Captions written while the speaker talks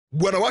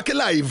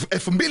Wanawakelive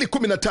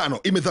 2015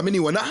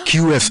 imedhaminiwa na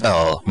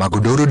QFL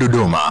Magodoro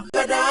Dodoma.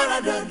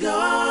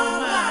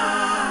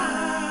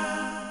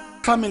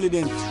 Family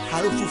Dent,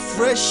 harufu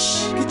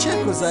fresh,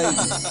 kicheko zaidi.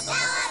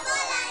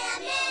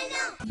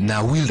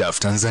 Na Wildaf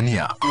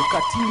Tanzania.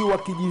 Ukatili wa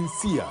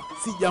kijinsia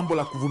si jambo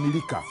la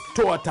kuvumilika.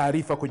 Toa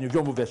taarifa kwenye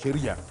vyombo vya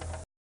sheria.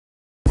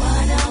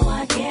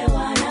 Wanawake,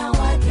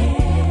 wanawake.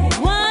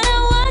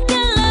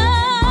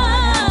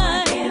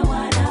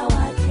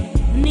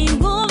 Ni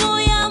nguvu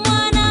ya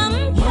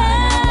mwanamke.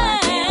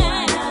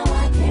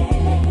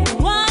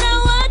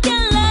 Wanawake,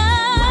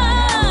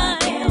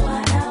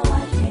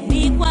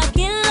 ni kwa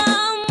kila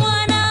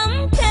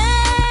mwanamke.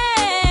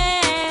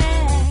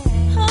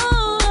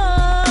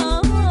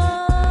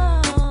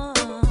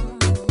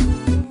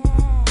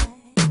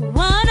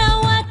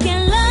 Wanawake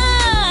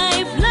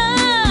live,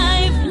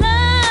 live,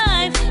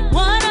 live.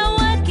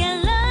 Wanawake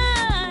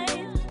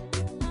live.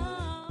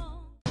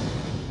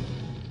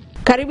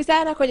 Karibu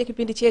sana kwenye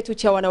kipindi chetu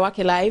cha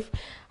Wanawake Live.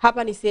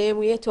 Hapa ni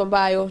sehemu yetu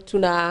ambayo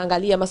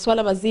tunaangalia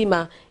masuala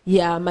mazima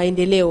ya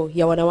maendeleo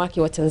ya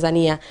wanawake wa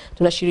Tanzania.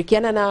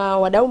 Tunashirikiana na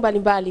wadau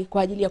mbalimbali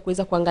kwa ajili ya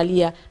kuweza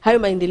kuangalia hayo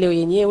maendeleo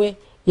yenyewe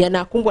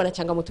yanakumbwa na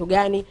changamoto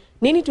gani,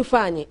 nini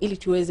tufanye ili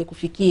tuweze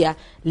kufikia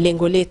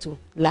lengo letu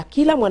la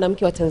kila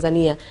mwanamke wa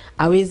Tanzania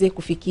aweze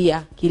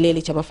kufikia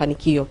kilele cha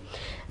mafanikio.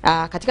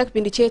 Katika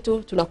kipindi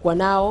chetu tunakuwa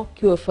nao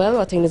QFL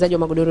watengenezaji wa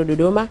magodoro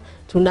Dodoma,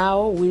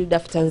 tunao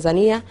Wildaf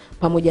Tanzania,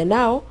 pamoja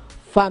nao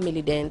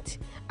Family Dent.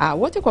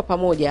 Wote kwa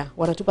pamoja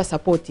wanatupa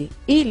sapoti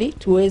ili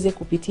tuweze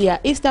kupitia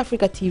East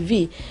Africa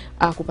TV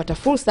kupata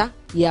fursa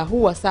ya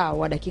huwa saa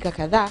wa dakika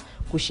kadhaa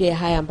kushare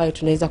haya ambayo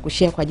tunaweza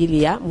kushare kwa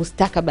ajili ya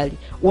mustakabali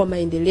wa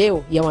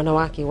maendeleo ya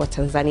wanawake wa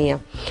Tanzania.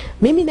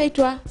 Mimi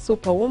naitwa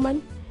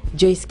Superwoman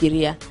Joyce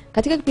Kiria.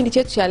 Katika kipindi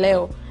chetu cha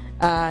leo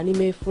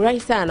nimefurahi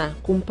sana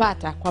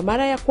kumpata kwa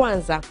mara ya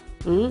kwanza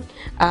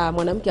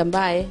mwanamke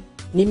ambaye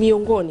ni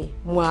miongoni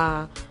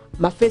mwa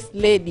first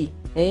lady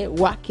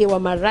wake wa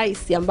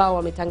marais ambao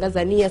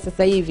wametangaza nia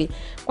sasa hivi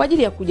kwa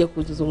ajili ya kuja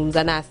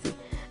kuzungumza nasi.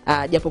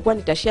 Japokuwa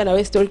nitashare na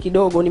wewe story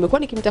kidogo, nimekuwa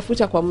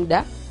nikimtafuta kwa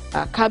muda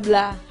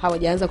kabla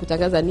hawajaanza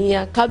kutangaza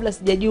nia, kabla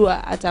sijajua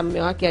hata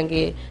mume wake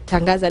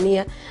angetangaza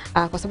nia,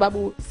 kwa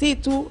sababu si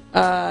tu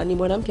ni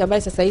mwanamke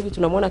ambaye sasa hivi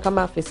tunamwona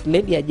kama first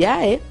lady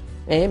ajaye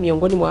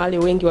miongoni mwa wale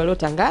wengi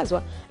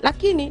waliotangazwa,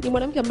 lakini ni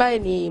mwanamke ambaye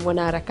ni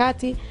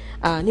mwanaharakati,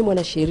 ni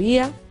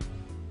mwanasheria,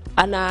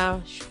 ana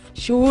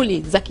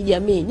shughuli za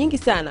kijamii nyingi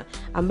sana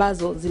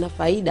ambazo zina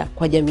faida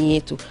kwa jamii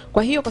yetu.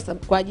 Kwa hiyo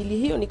kwa ajili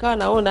hiyo nikawa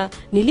naona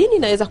ni lini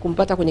naweza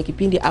kumpata kwenye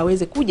kipindi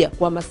aweze kuja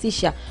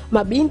kuhamasisha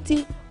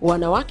mabinti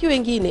wanawake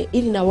wengine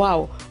ili na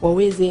wao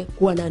waweze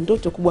kuwa na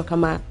ndoto kubwa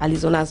kama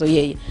alizonazo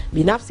yeye.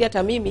 Binafsi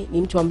hata mimi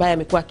ni mtu ambaye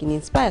amekuwa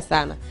akiniinspire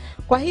sana.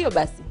 Kwa hiyo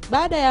basi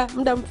baada ya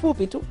muda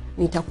mfupi tu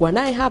nitakuwa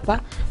naye hapa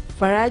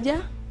Faraja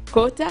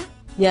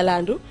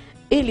Nyalandu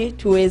ili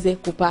tuweze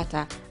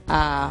kupata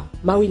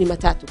mawili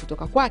matatu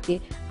kutoka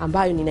kwake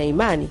ambayo nina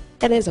imani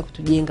yanaweza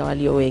kutujenga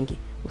walio wengi.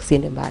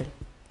 Usiende mbali.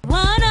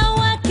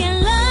 Wanawake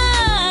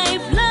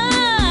live,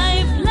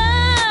 live,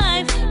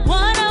 live.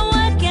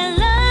 Wanawake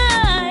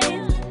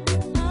live.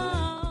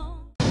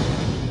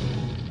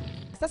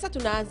 Sasa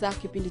tunaanza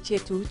kipindi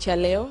chetu cha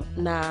leo,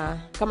 na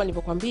kama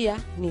nilivyokuambia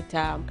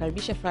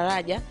nitamkaribisha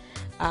Faraja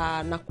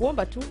na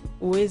kuomba tu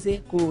uweze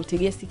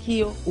kutegea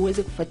sikio,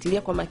 uweze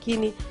kufuatilia kwa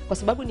makini, kwa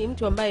sababu ni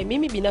mtu ambaye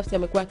mimi binafsi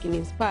amekuwa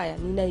akiniinspire.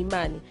 Nina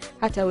imani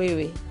hata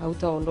wewe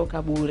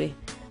hautaondoka bure.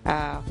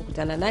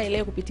 Kukutana naye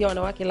leo kupitia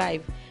Wanawake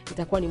Live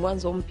itakuwa ni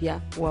mwanzo mpya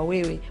wa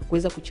wewe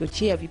kuweza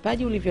kuchochea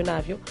vipaji ulivyo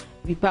navyo,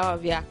 vipawa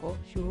vyako,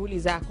 shughuli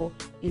zako,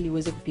 ili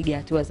uweze kupiga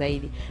hatua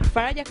zaidi.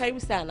 Faraja, karibu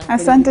sana.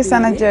 Asante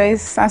sana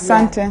Joyce,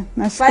 asante.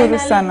 Nashukuru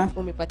sana.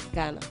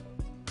 Umepatikana.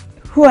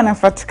 Huwa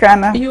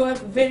napatikana. You are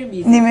very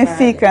busy.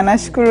 Nimefika,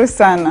 nashukuru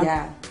sana.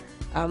 Yeah.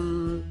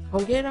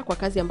 Hongera kwa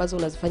kazi ambazo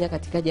unazifanya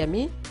katika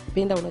jamii.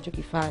 Penda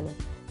unachokifanya.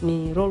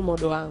 Ni role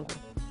model wangu.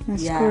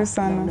 Nashukuru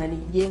sana.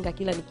 Unanijenga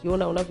kila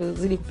nikiona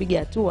unavyozidi kupiga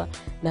hatua,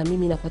 na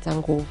mimi napata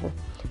nguvu.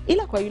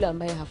 Ila kwa yule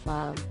ambaye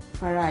hafahamu,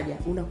 Faraja,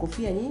 una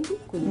kofia nyingi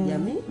kwenye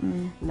jamii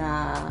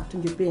na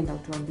tungependa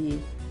utuambie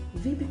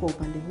vipi kwa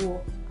upande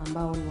huo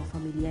ambao ni wa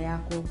familia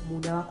yako,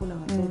 muda wako na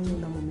watoto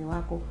na mume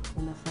wako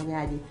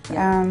unafanyaje?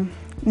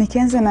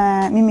 Nikianza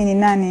na mimi ni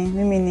nani?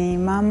 Mimi ni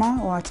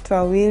mama wa watoto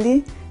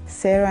wawili,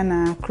 Sarah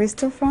na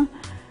Christopher,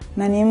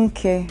 na ni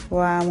mke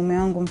wa mume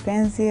wangu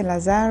mpenzi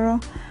Lazaro.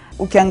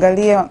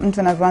 Ukiangalia mtu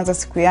anavyoanza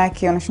siku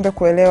yake unashindwa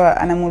kuelewa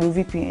anamudu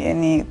vipi,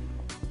 yani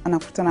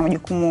anakuta na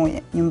majukumu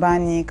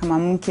nyumbani kama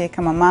mke,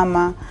 kama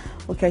mama.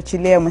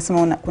 Ukiachilia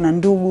umesema kuna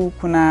ndugu,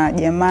 kuna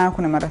jamaa,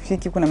 kuna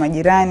marafiki, kuna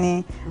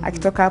majirani,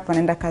 akitoka hapo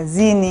anaenda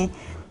kazini.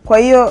 Kwa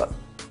hiyo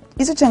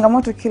hizo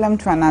changamoto kila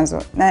mtu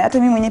anazo. Na hata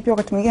mimi mwenyewe pia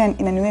wakati mwingine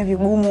inaniwia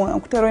vigumu,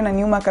 nakuta roho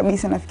inaniuma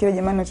kabisa, nafikiria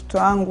jamani watoto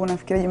wangu,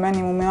 nafikiria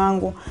jamani mume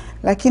wangu.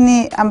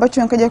 Lakini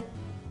ambacho nikaja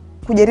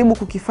kujaribu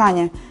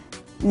kukifanya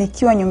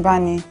nikiwa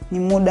nyumbani ni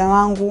muda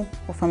wangu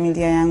wa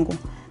familia yangu.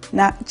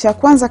 Na cha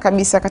kwanza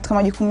kabisa katika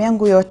majukumu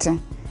yangu yote,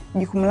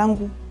 jukumu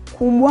langu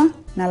kubwa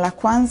na la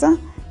kwanza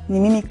ni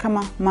mimi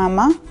kama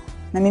mama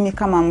na mimi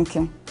kama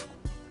mke.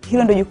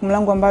 Hilo ndio jukumu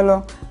langu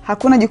ambalo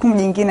hakuna jukumu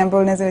jingine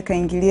ambalo linaweza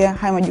likaingilia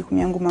haya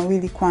majukumu yangu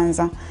mawili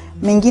kwanza.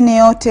 Mengine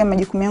yote,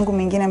 majukumu yangu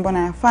mengine ambayo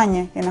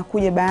nayafanya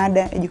yanakuja baada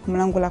ya jukumu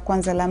langu la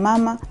kwanza la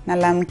mama na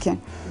la mke.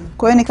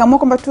 Kwa hiyo nikaamua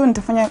kwamba tu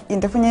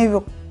nitafanya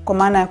hivyo kwa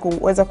maana ya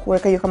kuweza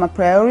kuweka hiyo kama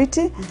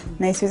priority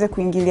na isiweze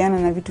kuingiliana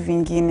na vitu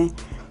vingine.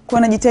 Kwa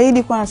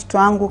najitahidi kwa watoto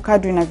wangu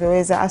kadri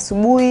ninavyoweza.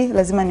 Asubuhi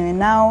lazima niwe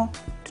nao,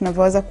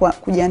 tunavyoweza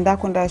kujiandaa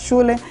kwenda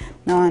shule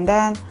na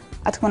waandaa.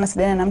 Hata kama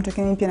nasaidiana na mtu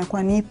lakini pia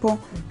nakuwa nipo,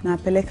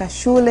 napeleka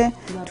shule,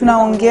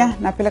 tunaongea,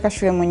 napeleka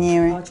shule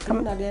mwenyewe.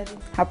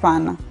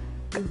 Hapana.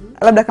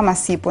 Labda kama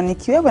sipo,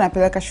 nikiwepo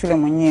napeleka shule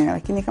mwenyewe,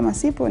 lakini kama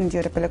sipo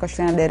ndio napeleka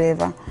shule na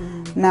dereva.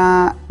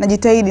 Na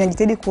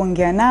najitahidi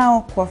kuongea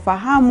nao,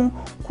 kuwafahamu,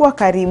 kuwa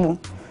karibu.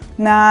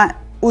 Na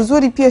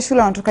uzuri pia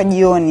shule wanatoka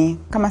jioni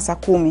kama saa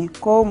 10.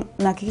 Kwa hiyo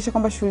nahakikisha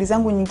kwamba shughuli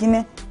zangu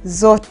nyingine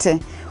zote.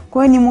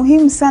 Kwa hiyo ni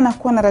muhimu sana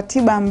kuwa na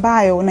ratiba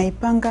ambayo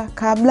unaipanga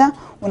kabla,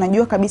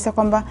 unajua kabisa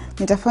kwamba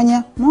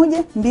nitafanya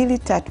 1, 2,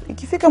 3.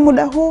 Ikifika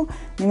muda huu,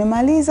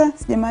 nimemaliza,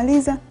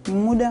 sijamaliza, ni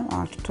muda wa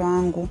watoto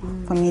wangu,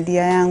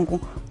 familia yangu.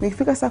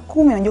 Ikifika saa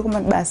 10, najua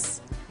kwamba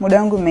basi muda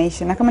wangu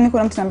umeisha. Na kama niko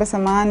na mtu anambia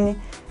samahani,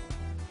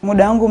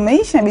 muda wangu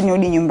umeisha, inabidi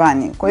nirudi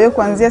nyumbani. Kwa hiyo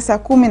kuanzia saa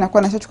 10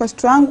 nakuwa nashachukua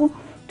watoto wangu,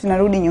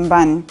 tunarudi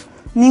nyumbani.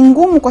 Ni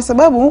ngumu kwa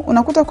sababu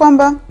unakuta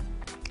kwamba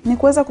ni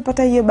kuweza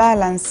kupata hiyo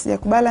balance ya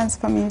kubalance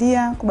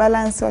familia,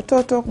 kubalance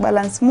watoto,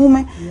 kubalance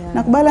mume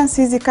na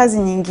kubalance hizi kazi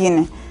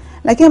nyingine.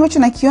 Lakini ambacho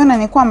nakiona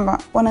ni kwamba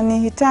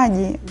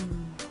wananihitaji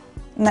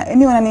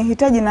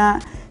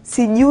na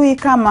sijui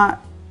kama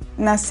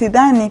na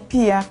sidhani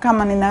pia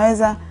kama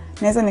naweza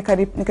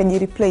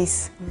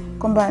nikajireplace.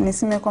 Kwamba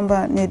niseme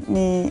kwamba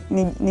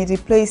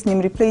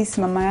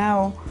nimreplace mama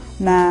yao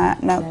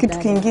na kitu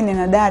kingine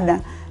na dada.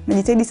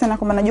 Najitahidi sana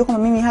kwamba najua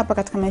kwamba mimi hapa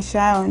katika maisha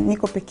yao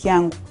niko peke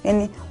yangu.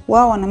 Yaani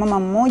wao wana mama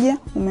mmoja,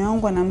 mume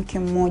wangu na mke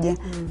mmoja.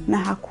 Na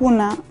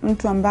hakuna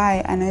mtu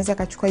ambaye anaweza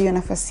kuchukua hiyo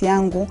nafasi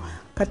yangu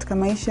katika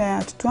maisha ya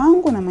watoto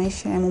wangu na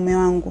maisha ya mume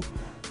wangu.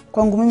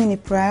 Kwangu mimi ni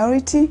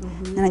priority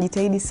na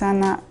najitahidi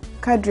sana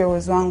kadri ya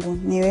uwezo wangu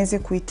niweze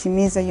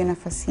kuitimiza hiyo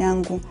nafasi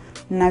yangu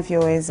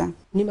ninavyoweza.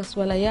 Ni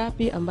masuala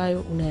yapi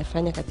ambayo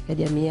unayafanya katika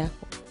jamii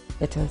yako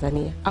ya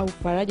Tanzania? Au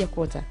Faraja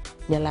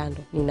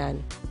Nyalandu ni nani?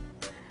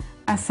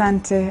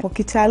 Asante. Kwa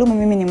kitaaluma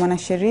mimi ni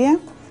mwanasheria.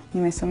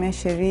 Nimesomea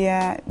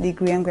sheria,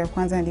 degree yangu ya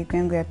kwanza na degree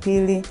yangu ya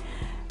pili.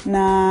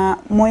 Na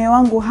moyo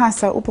wangu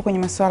hasa upo kwenye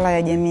masuala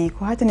ya jamii.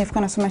 Kwa hata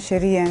nilikuwa nasoma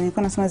sheria,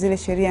 nilikuwa nasoma zile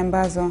sheria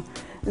ambazo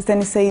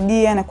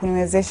zitanisaidia na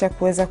kuniwezesha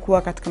kuweza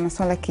kuwa katika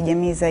masuala ya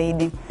kijamii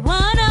zaidi.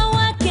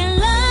 Wanawake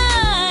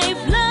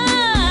live,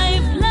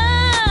 live,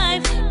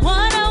 live.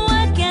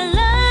 Wanawake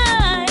live.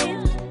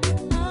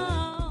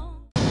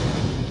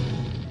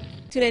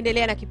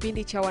 Tunaendelea na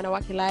kipindi cha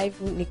Wanawake Live.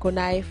 Niko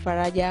naye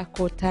Faraja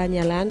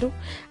Nyalandu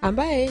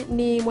ambaye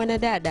ni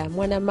mwanadada,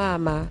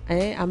 mwanamama,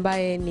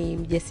 ambaye ni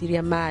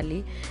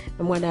mjasiriamali,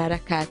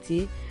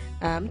 mwanaharakati,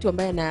 mtu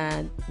ambaye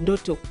ana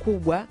ndoto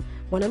kubwa,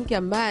 mwanamke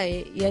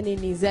ambaye yani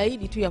ni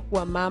zaidi tu ya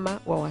kuwa mama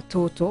wa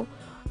watoto.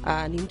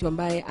 Ni mtu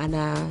ambaye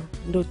ana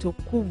ndoto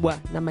kubwa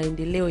na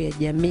maendeleo ya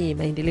jamii,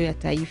 maendeleo ya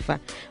taifa.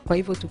 Kwa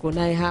hivyo tuko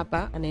naye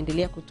hapa,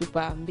 anaendelea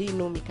kutupa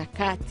mbinu,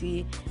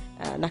 mikakati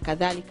na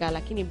kadhalika,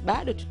 lakini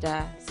bado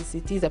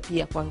tutasisitiza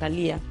pia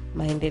kuangalia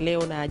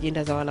maendeleo na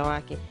ajenda za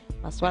wanawake.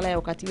 Masuala ya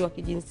ukatili wa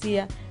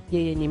kijinsia,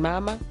 yeye ni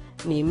mama,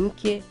 ni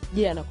mke,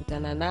 je,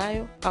 anakutana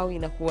nayo au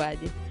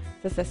inakuwaje?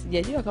 Sasa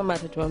sijajua kama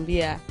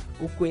atatuambia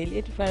ukweli.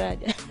 Eti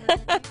Faraja.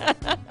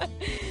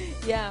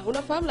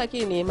 Unafahamu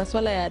lakini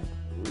masuala ya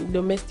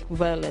domestic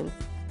violence,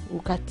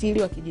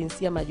 ukatili wa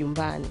kijinsia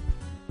majumbani,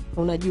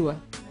 unajua?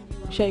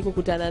 Ushawahi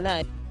kukutana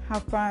naye?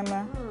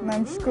 Hapana.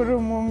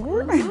 Namshukuru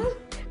Mungu.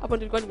 Hapo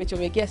nilikuwa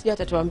nimechomekea, sijui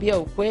atatuambia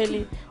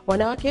ukweli.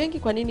 Wanawake wengi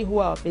kwa nini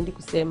huwa hawapendi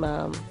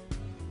kusema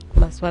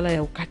masuala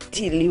ya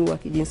ukatili wa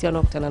kijinsia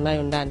wanaokutana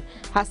nayo ndani,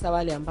 hasa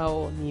wale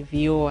ambao ni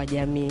vioo wa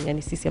jamii,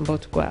 yani sisi ambao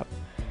tuko hapa?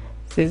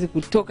 Siwezi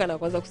kutoka na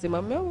kwanza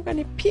kusema mume wangu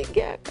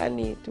kanipiga,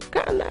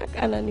 kanitukana,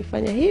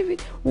 kananifanya hivi.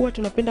 Huwa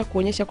tunapenda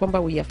kuonyesha kwamba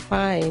we are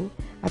fine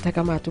hata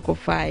kama hatuko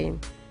fine.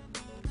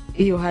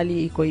 Hiyo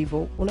hali iko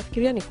hivyo.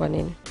 Unafikiria ni kwa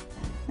nini?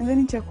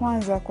 Nadhani cha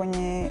kwanza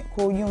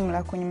kwa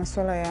ujumla kwenye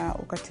masuala ya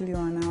ukatili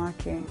wa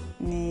wanawake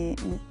ni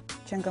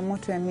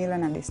changamoto ya mila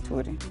na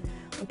desturi.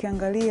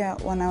 Ukiangalia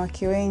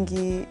wanawake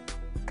wengi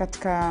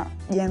katika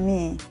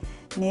jamii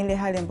ni ile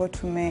hali ambayo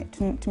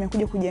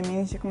tumekuja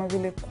kujiaminisha kama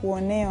vile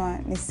kuonewa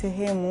ni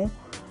sehemu,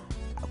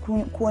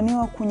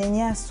 kuonewa,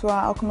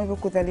 kunyanyaswa au kama hivyo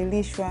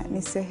kudhalilishwa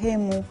ni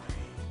sehemu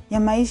ya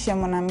maisha ya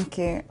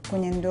mwanamke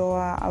kwenye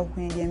ndoa au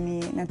kwenye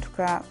jamii. Na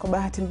kwa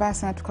bahati mbaya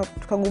sana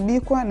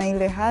tukagubikwa na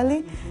ile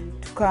hali,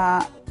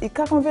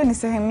 ikaa kama vile ni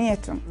sehemu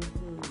yetu.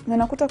 Na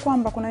nakuta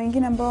kwamba kuna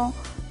wengine ambao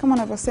kama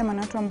wanavyosema ni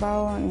watu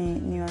ambao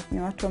ni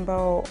watu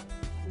ambao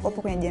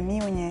wapo kwenye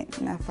jamii, wenye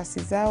nafasi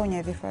zao, wenye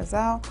nyadhifa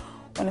zao,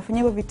 wanafanya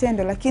hivyo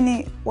vitendo,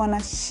 lakini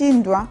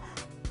wanashindwa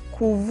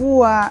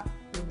kuvua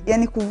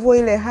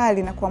ile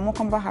hali na kuamua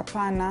kwamba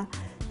hapana,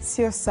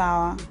 sio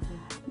sawa.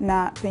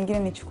 na pengine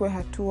nichukue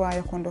hatua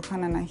ya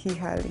kuondokana na hii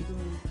hali.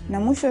 Na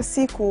mwisho wa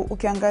siku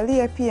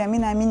ukiangalia pia mimi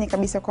naamini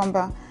kabisa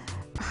kwamba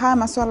haya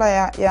masuala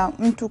ya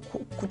mtu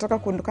kutaka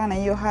kuondokana na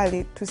hiyo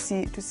hali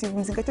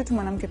tusimzingatie tu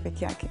mwanamke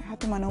peke yake,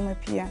 hata mwanaume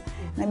pia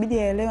inabidi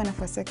aelewe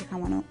nafasi yake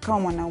kama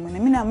mwanaume. Na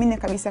mimi naamini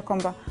kabisa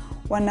kwamba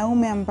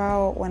wanaume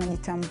ambao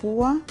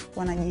wanajitambua,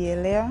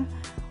 wanajielewa,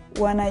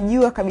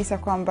 wanajua kabisa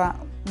kwamba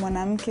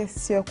mwanamke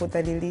sio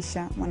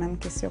kudhalilisha,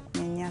 mwanamke sio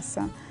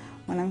kunyanyasa,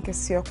 mwanamke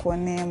sio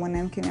kuonea,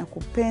 mwanamke ni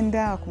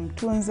kupenda,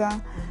 kumtunza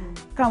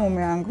kama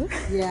mume wangu.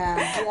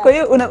 Kwa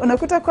hiyo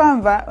unakuta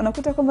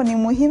kwamba ni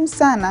muhimu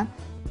sana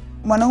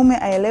mwanaume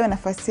aelewe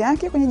nafasi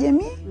yake kwenye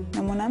jamii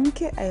na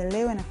mwanamke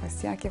aelewe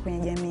nafasi yake kwenye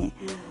jamii.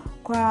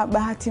 Kwa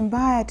bahati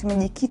mbaya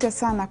tumejikita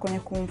sana kwenye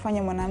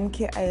kumfanya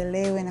mwanamke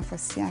aelewe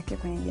nafasi yake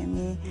kwenye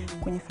jamii,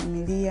 kwenye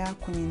familia,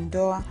 kwenye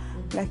ndoa,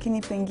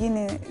 lakini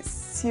pengine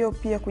sio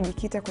pia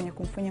kujikita kwenye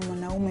kumfanya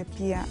mwanaume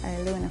pia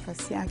aelewe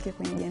nafasi yake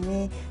kwenye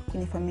jamii,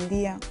 kwenye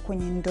familia,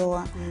 kwenye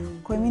ndoa.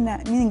 Kwa hiyo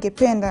mimi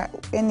ningependa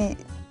yani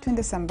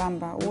twende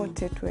sambamba,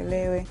 wote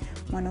tuelewe,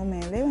 mwanaume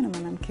aelewe na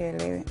mwanamke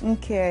aelewe,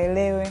 mke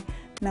aelewe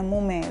na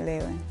mume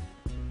aelewe.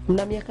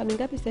 Mna miaka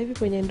mingapi sasa hivi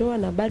kwenye ndoa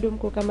na bado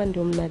mko kama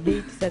ndio mna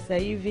date sasa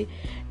hivi?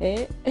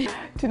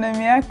 Tuna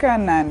miaka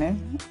 8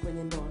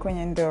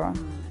 kwenye ndoa.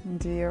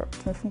 Ndio,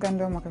 tumefunga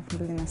ndoa mwaka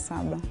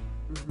 2007.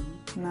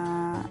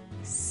 Na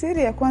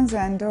siri ya kwanza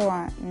ya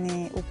ndoa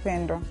ni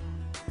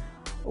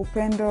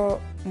upendo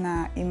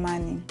na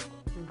imani.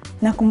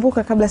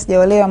 Nakumbuka kabla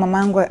sijaolewa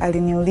mamangu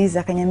aliniuliza,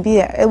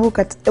 akaniambia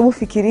hebu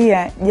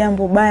fikiria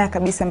jambo baya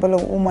kabisa ambalo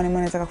mwanamume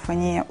anaweza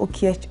kufanyia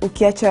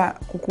ukiacha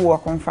kukua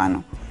kwa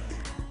mfano.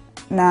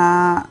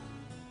 Na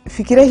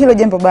fikiria hilo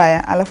jambo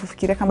baya, alafu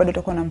fikiria kama bado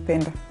utakuwa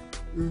unampenda.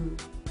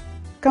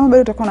 Kama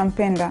bado utakuwa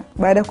unampenda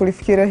baada ya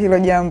kulifikiria hilo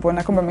jambo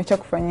na kama ameacha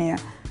kufanyia,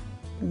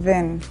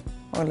 then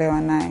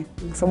olewa naye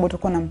kwa sababu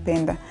utakuwa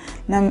unampenda.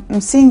 Na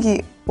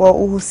msingi wa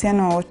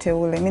uhusiano wote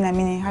ule, mimi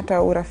naamini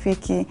hata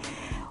urafiki,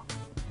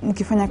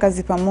 mkifanya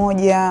kazi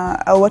pamoja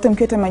au hata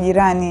mkiwa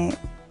majirani,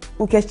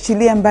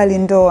 ukiachilia mbali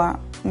ndoa,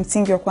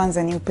 msingi wa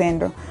kwanza ni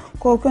upendo.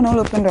 Kwa ukiwa na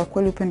ule upendo wa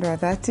kweli, upendo wa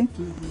dhati,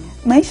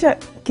 maisha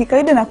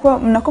kikawaida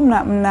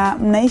mnakuwa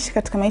mnaishi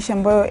katika maisha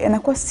ambayo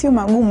yanakuwa sio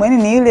magumu,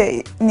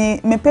 yani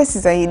ni mepesi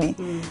zaidi.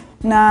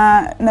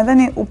 Na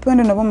nadhani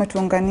upendo ndio ambao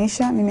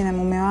umetuunganisha mimi na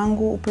mume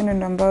wangu, upendo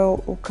ndio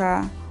ambao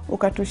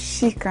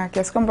ukatushika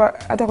kiasi kwamba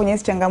hata kwenye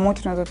hizo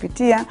changamoto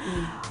tunazopitia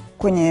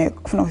kwenye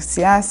kuna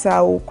siasa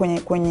au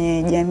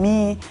kwenye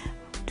jamii,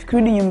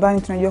 tukirudi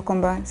nyumbani tunajua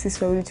kwamba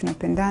sisi wawili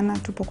tunapendana,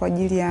 tupo kwa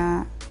ajili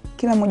ya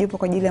kila mmoja yupo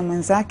kwa ajili ya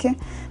mwenzake,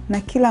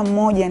 na kila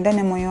mmoja ndani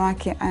ya moyo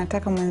wake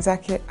anataka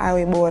mwenzake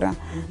awe bora.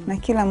 Na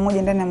kila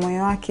mmoja ndani ya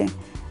moyo wake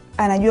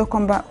anajua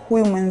kwamba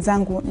huyu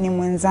mwenzangu ni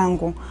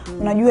mwenzangu.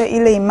 Unajua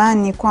ile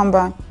imani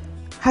kwamba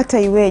hata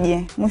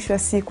iweje mwisho wa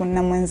siku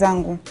na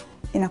mwenzangu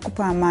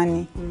inakupa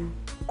amani.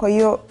 Kwa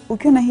hiyo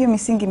ukiwa na hiyo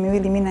misingi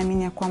miwili, mimi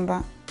naamini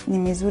kwamba ni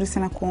mizuri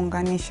sana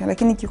kuunganisha.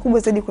 Lakini kikubwa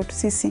zaidi kwetu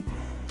sisi,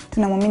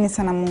 tunamwamini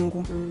sana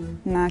Mungu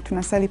na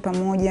tunasali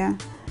pamoja,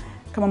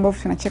 kama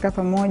ambavyo tunacheka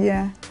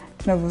pamoja,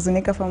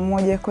 tunavuzunika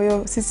pamoja. Kwa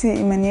hiyo sisi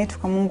imani yetu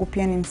kwa Mungu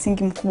pia ni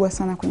msingi mkubwa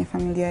sana kwenye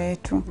familia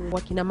yetu.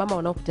 Wakina mama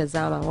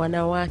wanaokutazama,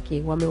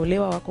 wanawake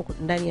wameolewa, wako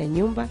ndani ya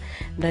nyumba,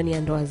 ndani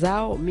ya ndoa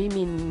zao.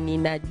 Mimi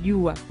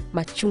ninajua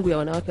machungu ya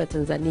wanawake wa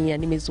Tanzania.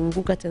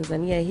 Nimezunguka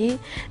Tanzania hii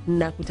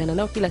na kukutana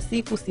nao kila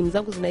siku, simu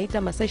zangu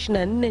zinaita masaa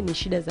 24, ni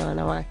shida za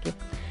wanawake.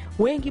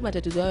 Wengi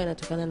matatizo yao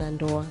yanatokana na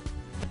ndoa.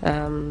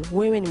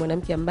 Wewe ni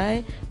mwanamke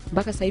ambaye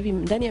mpaka sasa hivi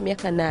ndani ya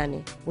miaka 8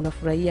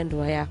 unafurahia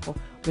ndoa yako.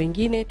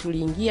 Wengine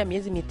tuliingia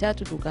miezi 3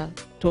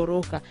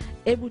 tukatoroka.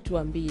 Hebu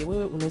tuambie,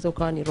 wewe unaweza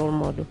ukawa ni role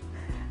model.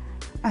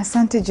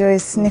 Asante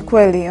Joyce, ni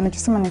kweli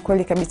unachosema ni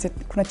kweli kabisa.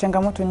 Kuna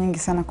changamoto nyingi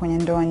sana kwenye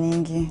ndoa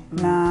nyingi.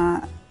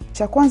 Na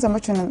cha kwanza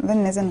ambacho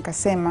nadhani naweza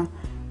nikasema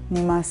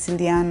ni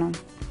mawasiliano.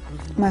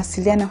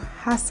 Mawasiliano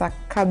hasa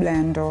kabla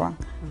ya ndoa.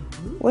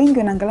 Wengi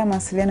wanaangalia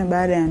mawasiliano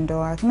baada ya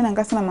ndoa, lakini mimi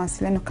naangalia sana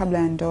mawasiliano kabla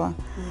ya ndoa.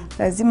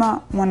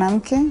 Lazima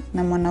mwanamke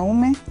na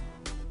mwanaume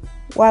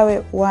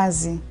wawe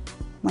wazi.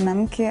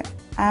 Mwanamke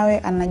awe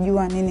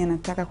anajua nini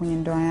anataka kwenye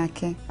ndoa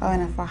yake, awe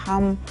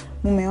anafahamu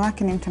mume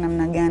wake ni mtu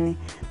namna gani.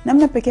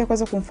 Namna pekee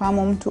kwanza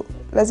kumfahamu mtu,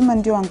 lazima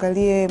ndio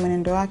angalie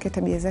mwenendo wake,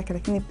 tabia zake,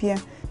 lakini pia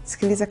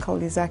sikiliza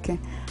kauli zake.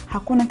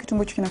 Hakuna kitu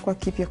ambacho kinakuwa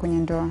kipya kwenye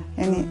ndoa.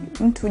 Yaani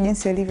mtu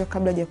jinsi alivyo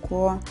kabla ya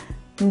kuoa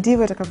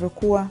ndivyo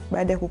atakavyokuwa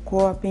baada ya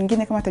kuoa.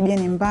 Pengine kama tabia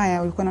ni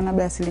mbaya, ulikuwa unaona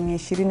labda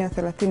 20% au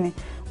 30%,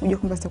 unajua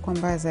kwamba zitakuwa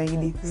mbaya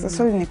zaidi. Sasa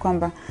swali ni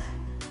kwamba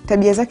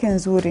tabia zake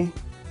nzuri,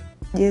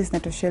 je,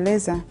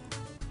 zinatosheleza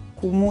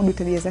kumudu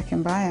tabia zake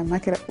mbaya?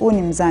 Maana huo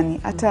ni mzani.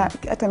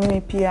 Hata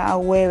mimi pia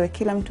au wewe,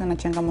 kila mtu ana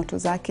changamoto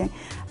zake,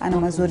 ana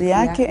mazuri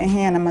yake,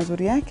 ana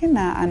mazuri yake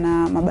na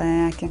ana mabaya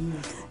yake.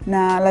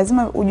 Na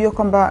lazima ujue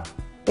kwamba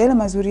yale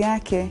mazuri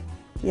yake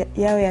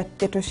yawe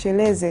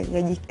yatosheleze,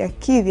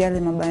 yakidhi yale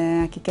mabaya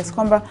yake. Kiasi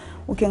kwamba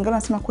ukiangalia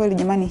unasema kweli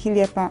jamani hili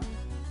hapa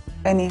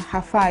yani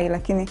hafai,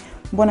 lakini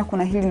mbona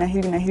kuna hili na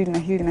hili na hili na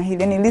hili na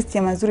hili. Yani list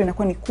ya mazuri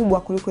inakuwa ni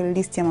kubwa kuliko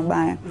list ya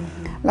mabaya.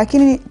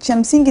 Lakini cha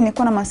msingi ni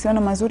kuwa na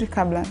mawasiliano mazuri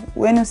kabla.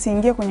 Wewe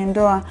usiingie kwenye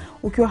ndoa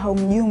ukiwa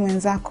haumjui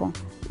mwenzako.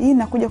 Hii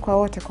inakuja kwa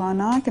wote, kwa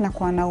wanawake na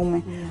kwa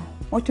wanaume.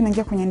 Watu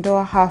wanaingia kwenye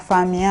ndoa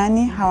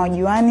hawafahamiani,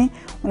 hawajuani,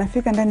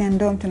 unafika ndani ya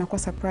ndoa mtu anakuwa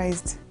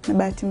surprised. Na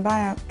bahati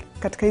mbaya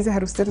katika hizo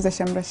harusi zetu za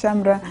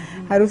shamra,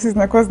 harusi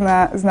zinakuwa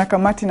zina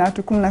kamati na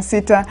watu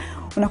 16,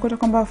 unakuta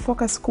kwamba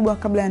focus kubwa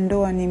kabla ya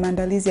ndoa ni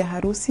maandalizi ya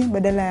harusi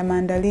badala ya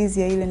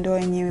maandalizi ya ile ndoa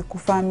yenyewe,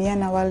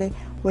 kufahamiana wale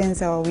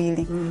wenza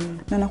wawili.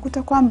 Na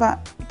unakuta kwamba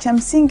cha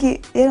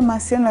msingi ile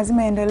mawasiliano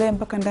lazima yaendelee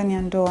mpaka ndani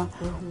ya ndoa,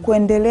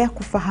 kuendelea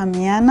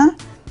kufahamiana,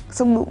 kwa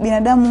sababu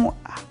binadamu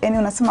yani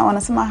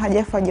wanasema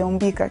hajafa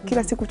hajaumbika,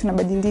 kila siku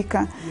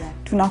tunabadilika,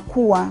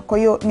 tunakuwa. Kwa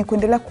hiyo ni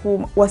kuendelea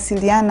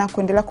kuwasiliana,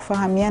 kuendelea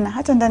kufahamiana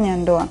hata ndani ya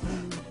ndoa.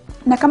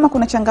 Na kama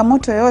kuna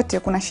changamoto yoyote,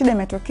 kuna shida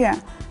imetokea,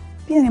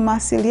 pia ni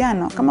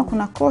mawasiliano. Kama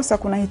kuna kosa,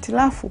 kuna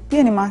hitilafu,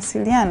 pia ni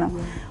mawasiliano.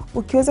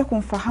 Ukiweza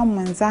kumfahamu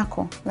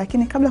mwenzako,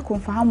 lakini kabla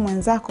kumfahamu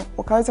mwenzako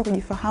ukaweza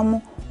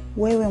kujifahamu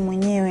wewe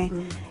mwenyewe,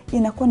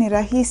 inakuwa ni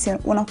rahisi.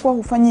 Unakuwa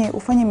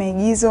ufanye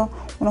maigizo,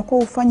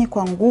 unakuwa ufanye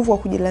kwa nguvu wa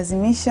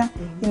kujilazimisha,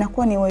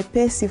 inakuwa ni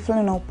wepesi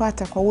fulani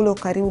unaupata kwa ule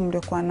ukaribu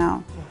mliokuwa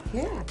nao.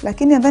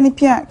 Lakini nadhani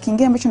pia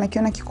kingine ambacho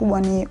nakiona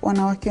kikubwa ni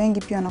wanawake wengi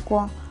pia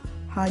wanakuwa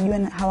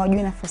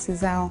hawajui nafasi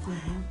zao.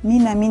 Mimi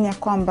naamini ya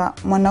kwamba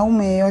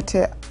mwanaume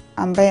yeyote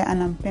ambaye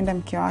anampenda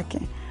mke wake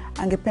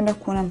angependa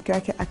kuona mke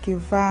wake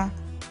akivaa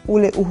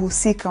ule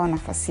uhusika wa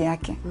nafasi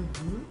yake.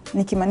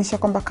 Nikimaanisha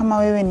kwamba kama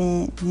wewe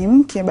ni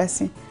mke,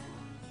 basi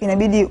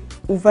inabidi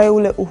uvae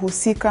ule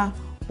uhusika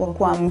wa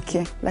kuwa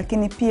mke,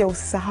 lakini pia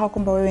usisahau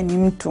kwamba wewe ni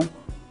mtu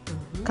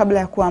kabla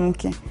ya kuwa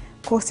mke.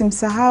 Kwa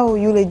usimsahau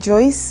yule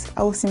Joyce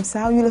au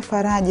usimsahau yule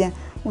Faraja,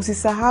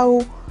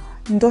 usisahau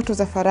ndoto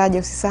za Faraja,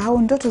 usisahau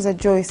ndoto za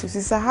Joyce,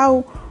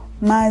 usisahau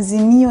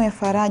maazimio ya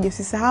Faraja,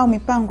 usisahau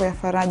mipango ya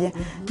Faraja.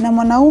 Na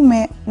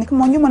mwanaume ni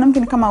kama mwanamke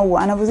ni kama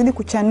ua, anavyozidi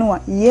kuchanua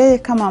yeye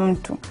kama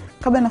mtu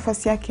kabla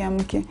nafasi yake ya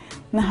mke,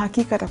 na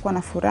hakika atakuwa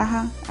na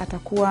furaha,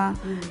 atakuwa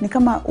ni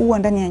kama ua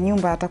ndani ya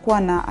nyumba, atakuwa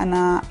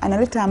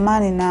analeta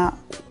amani na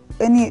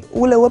yani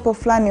ule uwepo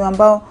fulani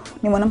ambao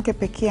ni mwanamke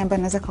pekee ambaye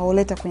anaweza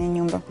kauleta kwenye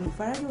nyumba.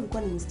 Faraja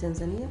ulikuwa ni Miss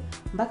Tanzania,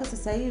 mpaka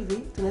sasa hivi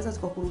tunaweza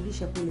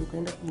tukakurudisha kule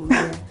ukaenda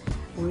kugombea.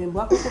 Urembo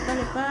wako uko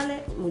pale pale,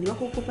 mwili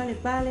wako uko pale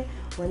pale.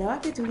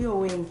 Wanawake tulio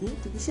wengi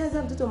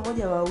tukishaza mtoto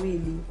mmoja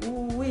wawili,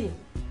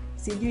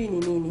 sijui ni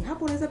nini.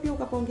 Hapo unaweza pia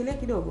ukapongelea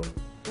kidogo.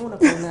 Wewe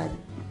unaponaje?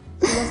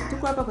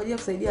 Tuko hapa kwa ajili ya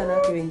kusaidia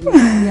wanawake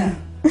wengine.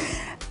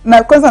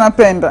 Na kwanza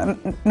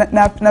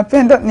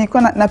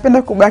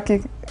napenda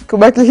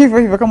kubaki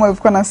hivyo kama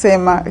ulivyokuwa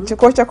nasema.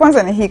 Chukua cha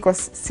kwanza ni hiko.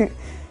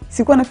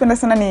 Sikuwa napenda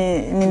sana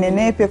ni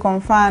nenepe kwa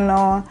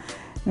mfano,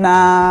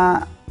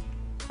 na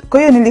kwa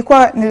hiyo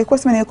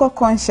nilikuwa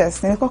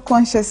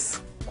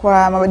conscious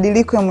kwa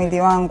mabadiliko ya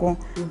mwili wangu.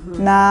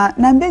 Na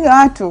naambia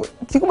watu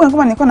kikubwa ni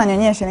kama nilikuwa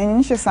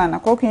nanyonyesha sana.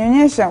 Kwa hiyo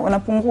ukinyonyesha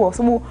unapungua kwa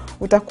sababu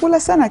utakula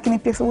sana, lakini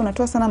pia sababu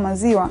unatoa sana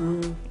maziwa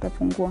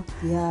utapungua.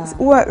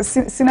 Huwa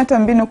sina hata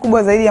mbinu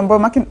kubwa zaidi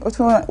ambayo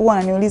watu huwa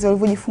wananiuliza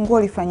ulivyojifungua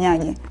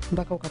ulifanyaje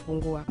mpaka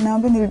ukapungua.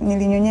 Naomba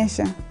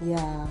nilinyonyesha.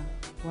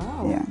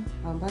 Wow.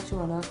 Ambacho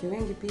wanawake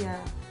wengi pia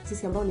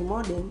sisi ambao ni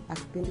modern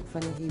hatupendi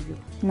kufanya hivyo.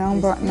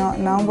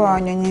 Naomba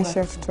wanyonyeshe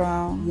watoto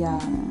wao.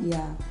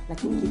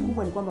 Lakini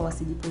kikubwa ni kwamba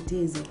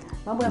wasijipoteze.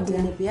 Mambo ya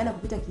kunenepeana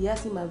kupita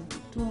kiasi,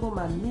 matumbo,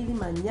 mamili,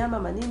 manyama,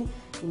 manini,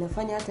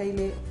 inafanya hata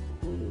ile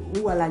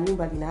ua la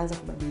nyumba linaanza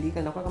kubadilika,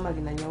 linakuwa kama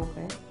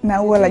linanyauka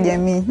na ua la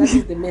jamii. That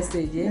is the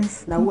message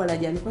na ua la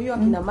jamii. Kwa hiyo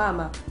akina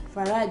mama,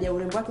 Faraja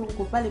urembo wake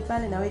uko pale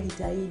pale, na wewe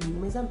jitahidi.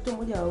 Umezaa mtoto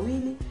mmoja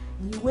wawili,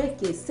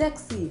 jiweke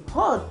sexy,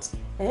 hot.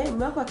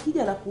 Mume wako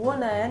akija na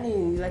kuona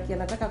yani like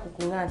anataka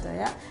kukungata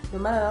ndio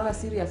maana naona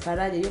siri ya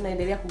Faraja hiyo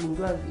naendelea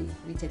kugundua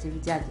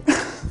vichache.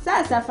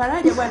 Sasa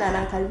Faraja bwana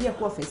anakaribia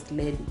kuwa first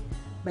lady.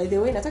 By the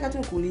way, nataka tu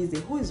nikuulize,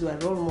 who is your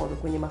role model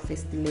kwenye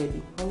first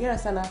lady? Hongera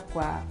sana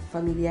kwa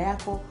familia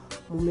yako,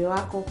 mume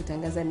wako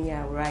kutangaza ni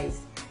ya Urais.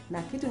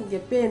 Na kitu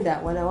ningependa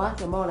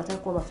wanawake ambao wanataka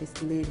kuwa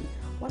first lady,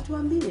 watu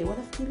waambie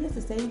wanafikiria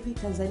sasa hivi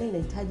Tanzania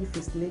inahitaji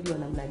first lady wa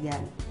namna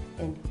gani,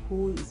 and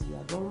who is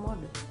your role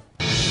model?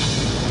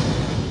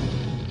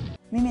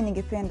 Mimi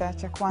ningependa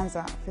cha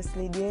kwanza first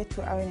lady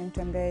yetu awe ni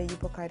mtu ambaye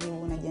yupo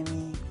karibu na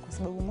jamii, kwa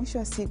sababu mwisho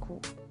wa siku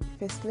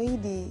first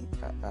lady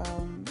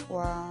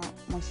wa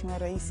Mheshimiwa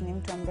Rais ni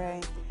mtu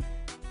ambaye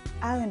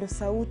awe ndo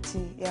sauti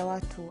ya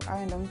watu,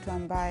 awe ndo mtu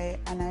ambaye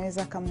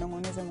anaweza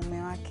kumnong'oneza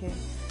mume wake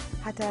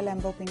hata wale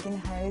ambao pengine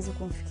hawezi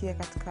kumfikia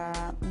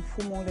katika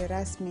mfumo ule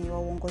rasmi wa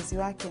uongozi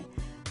wake.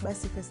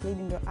 Basi first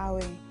lady ndo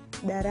awe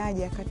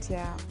daraja kati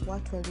ya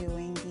watu walio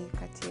wengi,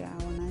 kati ya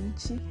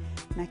wananchi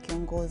na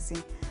kiongozi.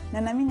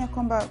 Na naamini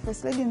kwamba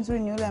first lady nzuri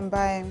ni yule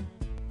ambaye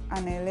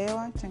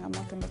anaelewa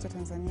changamoto ambazo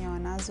Tanzania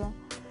wanazo,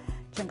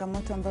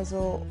 changamoto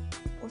ambazo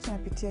watu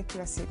wanapitia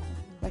kila siku,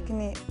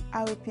 lakini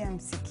awe pia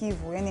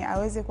msikivu, yani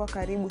aweze kuwa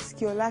karibu,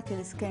 sikio lake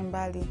lisikae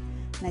mbali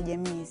na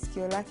jamii,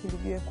 sikio lake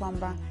lijue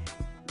kwamba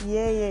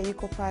yeye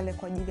yuko pale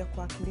kwa ajili ya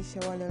kuwakilisha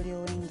wale walio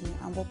wengi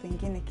ambao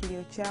pengine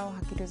kilio chao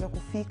hakitaweza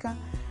kufika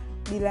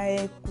bila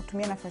yeye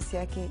kutumia nafasi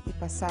yake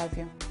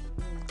ipasavyo.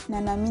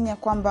 Na naamini ya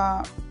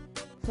kwamba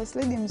first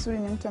lady mzuri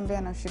ni mtu ambaye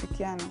ana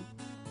ushirikiano,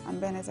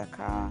 ambaye anaweza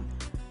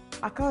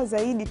akawa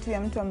zaidi tu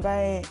ya mtu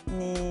ambaye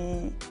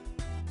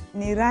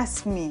ni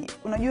rasmi.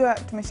 Unajua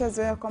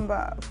tumeshazoea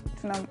kwamba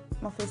tuna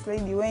first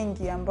lady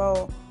wengi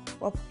ambao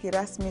wapo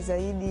kirasmi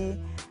zaidi,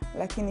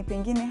 lakini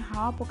pengine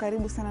hawapo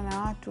karibu sana na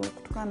watu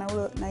kutokana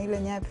na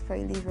ile nyadhifa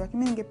ilivyo.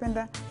 Lakini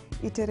ningependa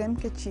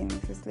iteremke chini,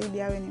 first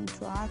lady awe ni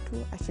mtu wa watu,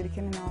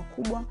 ashirikiane na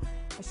wakubwa,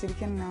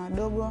 ashirikiane na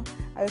wadogo,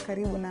 awe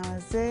karibu na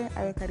wazee,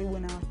 awe karibu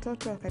na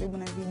watoto, awe karibu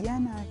na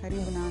vijana, awe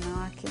karibu na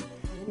wanawake.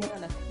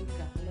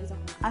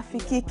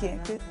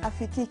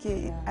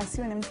 Afikike,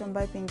 asiwe ni mtu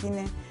ambaye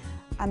pengine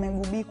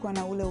amegubikwa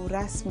na ule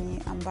urasmi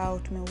ambao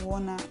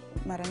tumeuona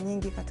mara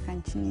nyingi katika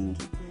nchi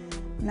nyingi.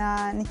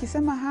 Na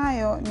nikisema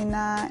hayo,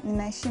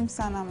 ninaheshimu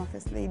sana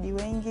first lady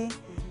wengi,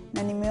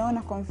 na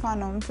nimeona kwa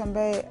mfano mtu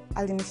ambaye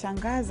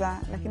alinishangaza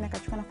lakini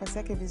akachukua nafasi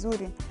yake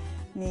vizuri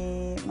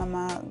ni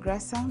Mama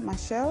Graça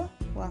Machel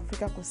wa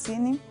Afrika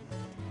Kusini.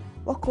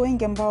 Wako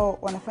wengi ambao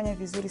wanafanya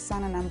vizuri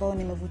sana na ambao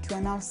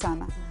nimevutiwa nao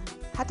sana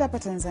hata hapa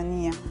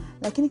Tanzania,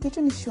 lakini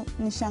kitu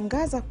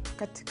nishangaza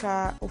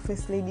katika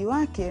first lady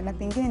wake, na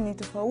pengine ni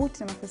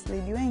tofauti na first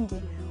lady wengi,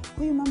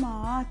 huyu mama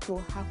wa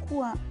watu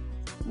hakuwa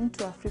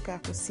mtu wa Afrika ya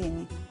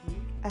Kusini.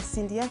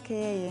 Asili yake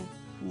yeye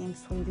ni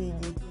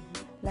Msumbiji,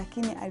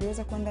 lakini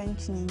aliweza kwenda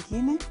nchi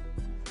nyingine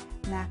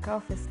na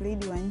akawa first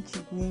lady wa nchi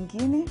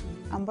nyingine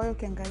ambayo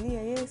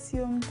ukiangalia yeye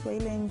sio mtu wa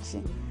ile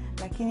nchi,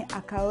 lakini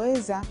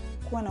akaweza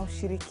kuwa na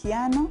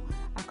ushirikiano,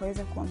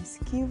 akaweza kuwa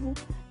msikivu,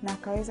 na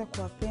akaweza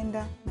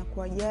kuwapenda na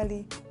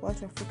kuwajali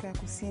watu wa Afrika ya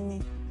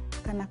Kusini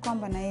kana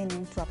kwamba na yeye ni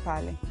mtu wa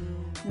pale.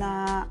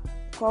 Na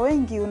kwa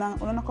wengi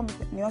unaona kwamba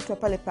ni watu wa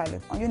pale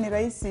pale. Unajua ni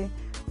rahisi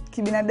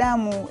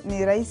kibinadamu,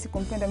 ni rahisi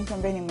kumpenda mtu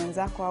ambaye ni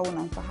mwenzako au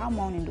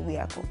unamfahamu au ni ndugu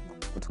yako,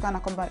 kutokana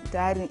kwamba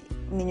tayari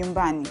ni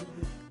nyumbani.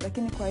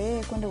 Lakini kwa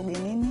yeye kwenda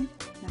ugenini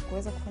na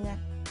kuweza kufanya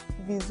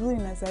vizuri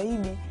na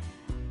zaidi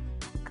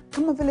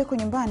kama vile kwa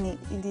nyumbani,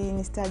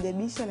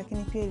 ilinistaajabisha,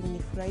 lakini pia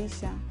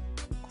ilinifurahisha,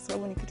 kwa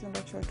sababu ni kitu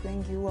ambacho watu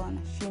wengi huwa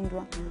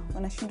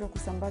wanashindwa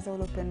kusambaza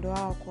ule upendo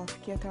wao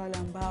kuwafikia hata wale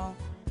ambao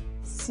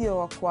sio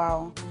wa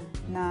kwao.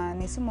 Na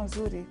ni somo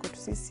zuri kwetu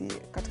sisi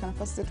katika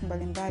nafasi zetu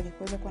mbalimbali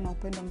kuweza kuwa na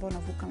upendo ambao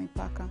unavuka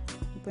mipaka,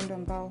 upendo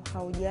ambao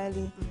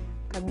haujali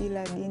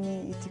kabila,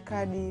 dini,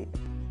 itikadi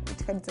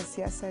za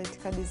siasa,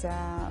 itikadi za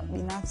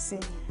binafsi,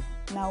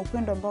 na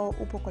upendo ambao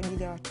upo kwa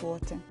ajili ya watu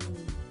wote.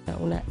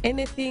 Una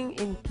anything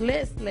in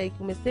place, like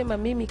umesema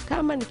mimi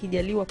kama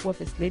nikijaliwa kuwa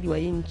first lady wa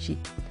nchi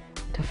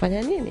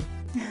utafanya nini?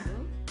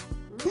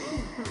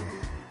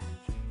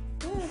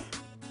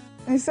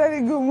 Ni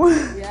swali gumu.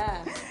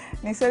 Yeah.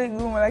 Ni swali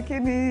gumu,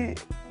 lakini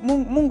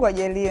Mungu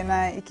ajalie,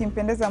 na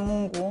ikimpendeza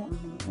Mungu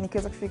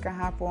nikiweza kufika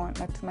hapo,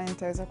 natumai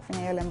nitaweza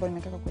kufanya yale ambayo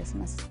nimetaka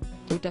kuyasema.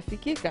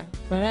 Utafikika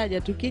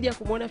Faraja, tukija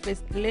kumuona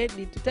first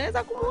lady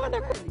tutaweza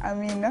kumuona kweli?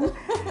 Amina.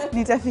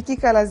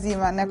 Nitafikika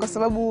lazima, na kwa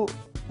sababu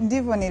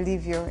ndivyo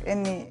nilivyo.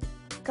 Yaani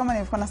kama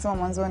nilikuwa nasema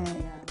mwanzoni,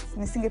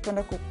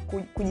 nisingependa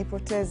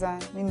kujipoteza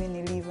mimi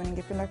nilivyo.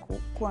 Ningependa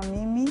kuwa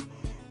mimi,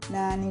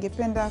 na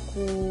ningependa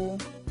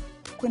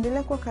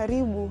kuendelea kuwa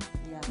karibu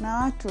na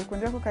watu,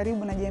 kuendelea kuwa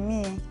karibu na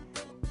jamii,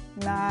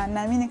 na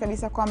naamini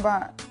kabisa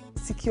kwamba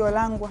sikio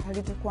langu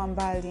halitakuwa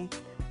mbali,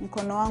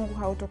 mkono wangu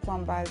hautakuwa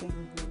mbali.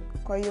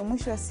 Kwa hiyo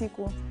mwisho wa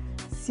siku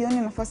sioni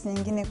nafasi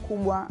nyingine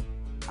kubwa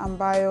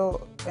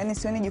ambayo, yani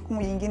sioni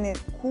jukumu jingine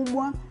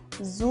kubwa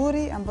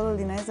zuri ambalo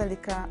linaweza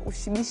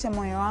likaushibisha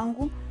moyo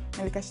wangu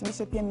na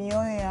likashibisha pia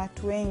mioyo ya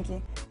watu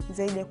wengi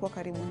zaidi ya kuwa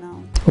karibu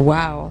nao.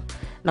 Wow.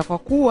 Na kwa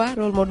kuwa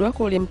role model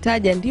wako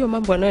ulimtaja ndio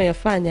mambo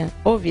anayoyafanya,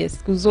 obvious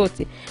siku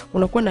zote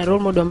unakuwa na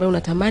role model ambaye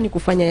unatamani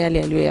kufanya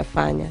yale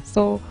aliyoyafanya.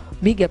 So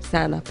big up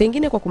sana.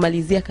 Pengine kwa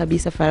kumalizia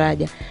kabisa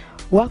Faraja,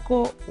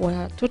 wako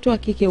watoto wa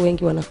kike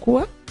wengi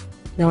wanakuwa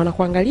na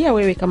wanakuangalia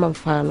wewe kama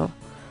mfano.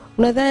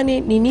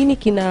 Unadhani ni nini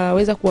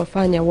kinaweza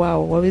kuwafanya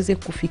wao waweze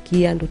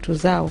kufikia ndoto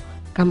zao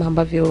kama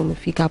ambavyo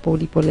umefika hapo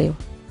ulipo leo?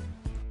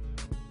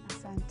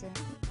 Asante.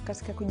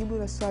 Katika kujibu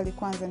hilo swali,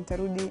 kwanza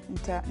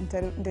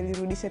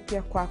nitalirudisha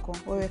pia kwako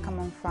wewe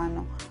kama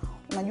mfano.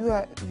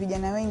 Unajua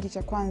vijana wengi,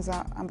 cha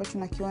kwanza ambacho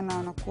nakiona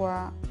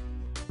wanakuwa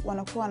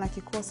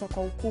wanakikosa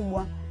kwa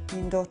ukubwa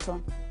ni ndoto.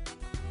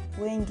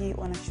 Wengi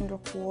wanashindwa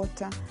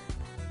kuota,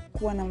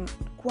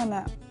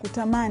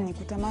 kutamani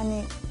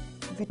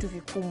vitu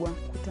vikubwa,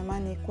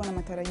 kutamani kuwa na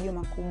matarajio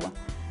makubwa.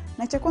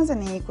 Na cha kwanza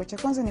ni hiko, cha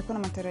kwanza ni kuwa na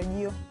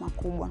matarajio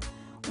makubwa.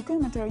 Ukiwa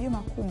na matarajio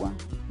makubwa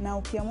na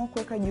ukiamua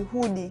kuweka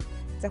juhudi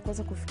za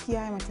kuweza kufikia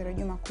haya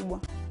matarajio makubwa,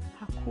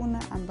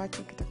 hakuna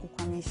ambacho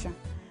kitakukwamisha.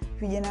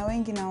 Vijana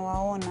wengi na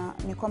waona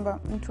ni kwamba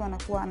mtu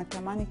anakuwa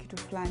anatamani kitu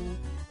fulani,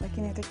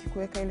 lakini hataki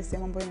kuweka ile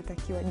sehemu ambayo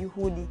inatakiwa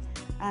juhudi.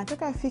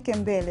 Anataka afike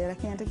mbele,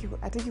 lakini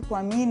hataki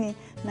kuamini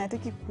na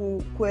hataki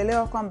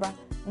kuelewa kwamba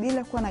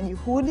bila kuwa na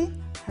juhudi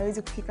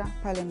hawezi kufika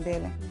pale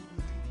mbele.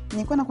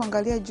 Nilikuwa na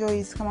kuangalia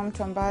Joyce kama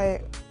mtu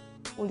ambaye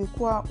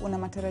ulikuwa una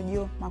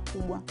matarajio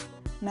makubwa,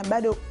 na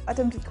bado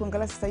hata mtu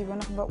kikuangalia sasa hivi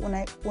unaona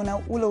kwamba una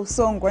ule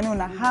usongo, yani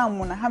una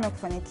hamu ya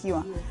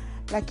kufanikiwa.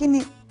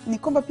 Lakini ni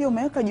kwamba pia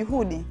umeweka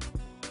juhudi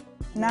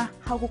na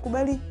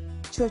hakukubali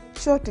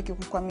chochote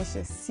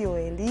kikukwamisha, sio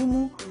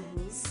elimu,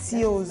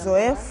 sio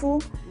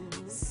uzoefu,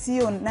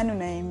 sio nani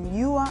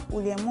unayemjua.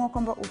 Uliamua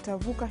kwamba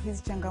utavuka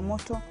hizi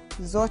changamoto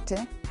zote,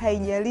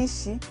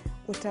 haijalishi,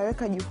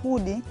 utaweka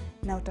juhudi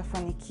na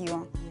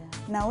utafanikiwa.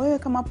 Na wewe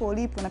kama hapo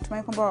ulipo,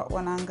 natumai kwamba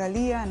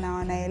wanaangalia na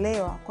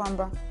wanaelewa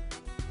kwamba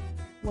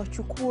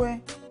wachukue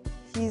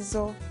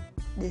hizo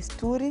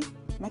desturi.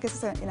 Maana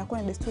sasa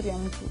inakuwa ni desturi ya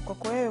mtu.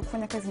 Kwa wewe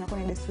kufanya kazi inakuwa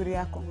ni desturi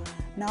yako.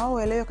 Na wao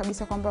waelewe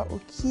kabisa kwamba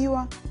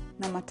ukiwa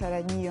na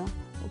matarajio,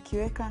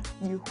 ukiweka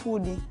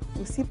juhudi,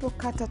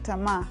 usipokata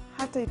tamaa,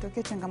 hata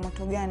itokee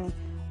changamoto gani,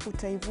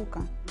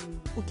 utaivuka.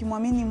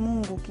 Ukimwamini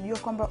Mungu, ukijua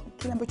kwamba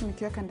kile ambacho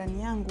nikiweka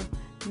ndani yangu,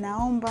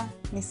 naomba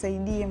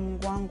nisaidie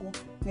Mungu wangu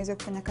niweze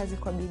kufanya kazi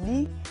kwa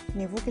bidii,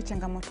 nivuke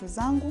changamoto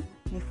zangu,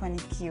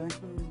 nifanikiwe.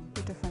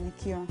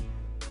 Utafanikiwa.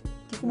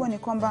 Kikubwa ni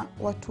kwamba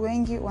watu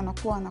wengi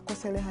wanakuwa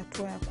wanakosa ile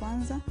hatua ya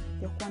kwanza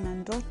ya kuwa na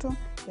ndoto,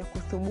 ya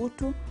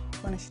kuthubutu,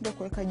 wanashindwa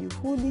kuweka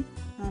juhudi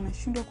na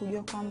wanashindwa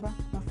kujua kwamba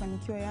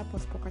mafanikio yapo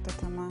usipokata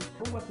tamaa.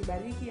 Mungu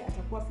akibariki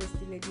atakuwa first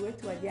lady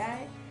wetu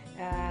ajaye.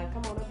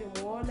 Kama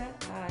unavyomuona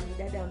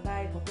ni dada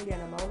ambaye kwa kweli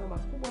ana maono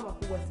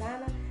makubwa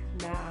sana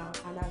na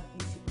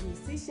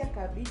anajihusisha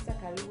kabisa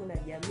karibu na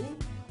jamii.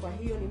 Kwa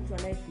hiyo ni mtu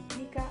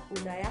anayefikika.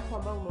 Una yako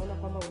ambao umeona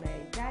kwamba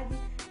unayahitaji,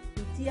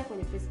 pitia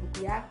kwenye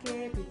Facebook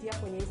yake, pitia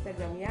kwenye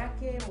Instagram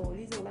yake,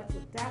 muulize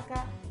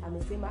unachotaka,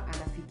 amesema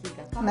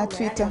anafikika. Kama na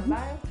Twitter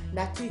ambayo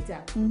na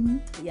Twitter.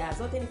 Ya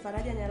zote ni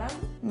Faraja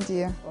Nyalandu.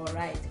 Ndio.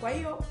 Alright. Kwa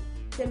hiyo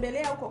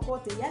tembelea huko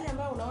kote, yale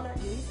ambayo unaona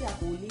ni rahisi ya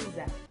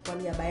kuuliza kwa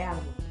niaba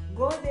yangu,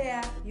 go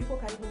there, yuko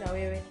karibu na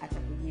wewe,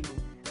 atakujibu.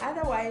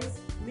 Otherwise,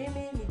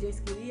 mimi ni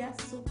Joyce Kiria,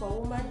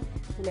 Superwoman.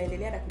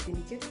 Tunaendelea na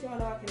kipindi chetu cha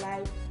Wanawake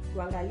Live.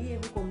 Tuangalie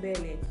huko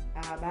mbele,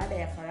 baada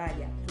ya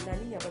Faraja tuna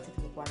nini ambacho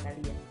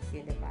tumekuandalia.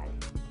 Siende pale.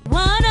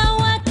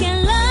 Wanawake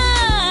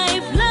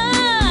Live,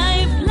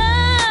 live,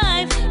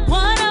 live.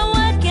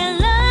 Wanawake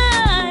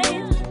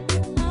Live.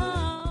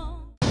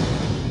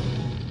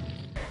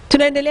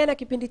 Tunaendelea na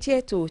kipindi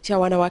chetu cha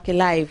Wanawake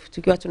Live,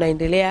 tukiwa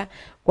tunaendelea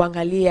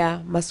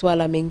kuangalia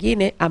masuala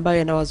mengine ambayo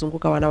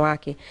yanawazunguka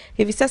wanawake.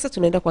 Hivi sasa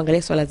tunaenda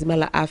kuangalia swala zima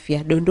la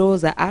afya, dondoo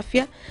za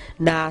afya,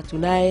 na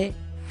tunaye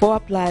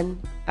plan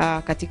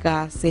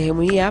katika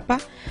sehemu hii hapa,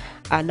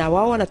 na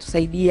wao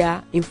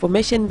wanatusaidia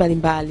information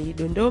mbalimbali,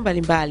 dondoo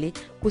mbalimbali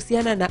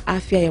kuhusiana na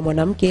afya ya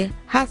mwanamke,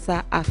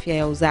 hasa afya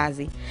ya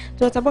uzazi.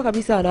 Tunatambua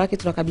kabisa wanawake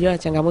tunakabiliwa na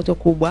changamoto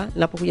kubwa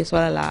linapokuja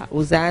swala la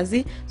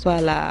uzazi,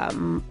 swala la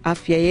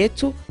afya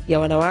yetu ya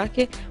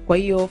wanawake. Kwa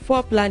hiyo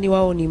plan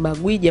wao ni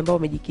magwiji ambao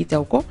wamejikita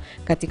huko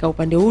katika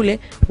upande ule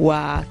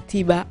wa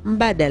tiba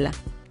mbadala,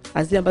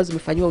 azile ambazo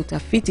zimefanywa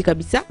utafiti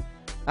kabisa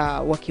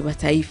wa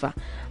kimataifa.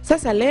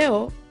 Sasa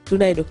leo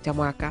tunaye Dr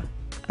Mwaka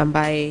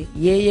ambaye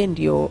yeye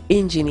ndio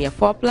nchin ya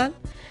plan,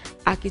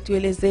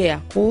 akituelezea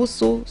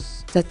kuhusu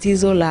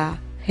tatizo la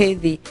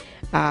hedhi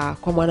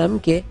kwa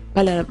mwanamke,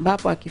 pale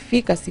ambapo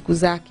akifika siku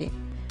zake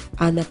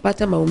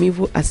anapata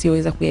maumivu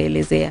asiyoweza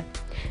kuyaelezea.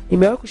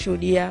 Nimewahi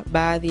kushuhudia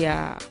baadhi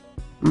ya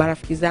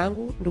marafiki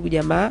zangu, ndugu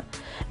jamaa,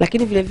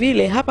 lakini vile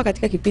vile hapa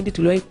katika kipindi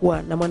tuliwahi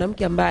kuwa na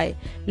mwanamke ambaye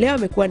leo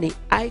amekuwa ni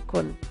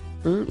icon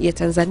ya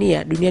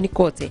Tanzania duniani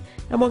kote.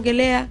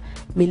 Namuongelea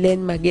Milen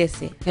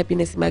Magese,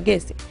 Happiness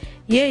Magese.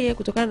 Yeye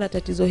kutokana na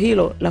tatizo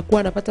hilo la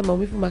kuwa anapata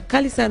maumivu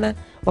makali sana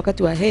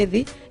wakati wa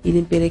hedhi,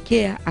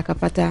 ilimpelekea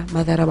akapata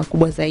madhara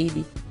makubwa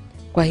zaidi.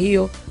 Kwa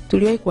hiyo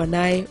tuliwahi kuwa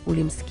naye,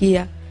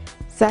 ulimsikia.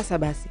 Sasa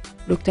basi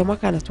Dr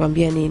Mwaka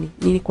anatuambia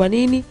nini kwa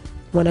nini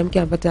mwanamke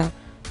anapata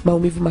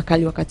maumivu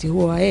makali wakati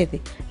huo wa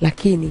hedhi,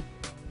 lakini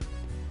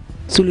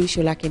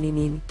suluhisho lake ni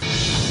nini?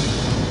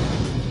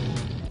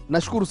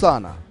 Nashukuru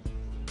sana.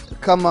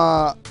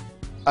 Kama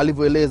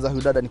alivyoeleza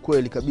huyu dada, ni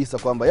kweli kabisa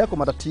kwamba yako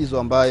matatizo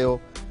ambayo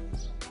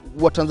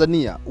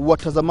Watanzania,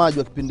 watazamaji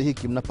wa kipindi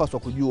hiki, mnapaswa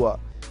kujua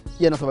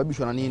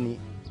yanasababishwa na nini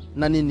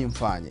na nini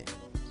mfanye.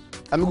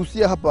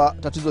 Amegusia hapa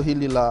tatizo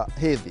hili la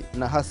hedhi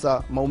na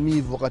hasa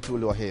maumivu wakati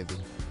ule wa hedhi.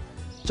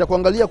 Cha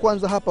kuangalia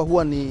kwanza hapa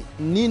huwa ni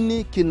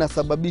nini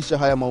kinasababisha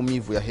haya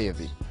maumivu ya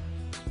hedhi.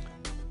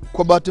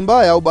 Kwa bahati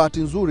mbaya au bahati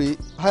nzuri,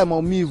 haya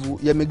maumivu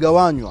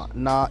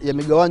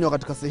yamegawanywa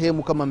katika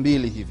sehemu kama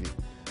mbili hivi.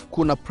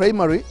 Kuna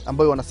primary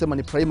ambayo wanasema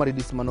ni primary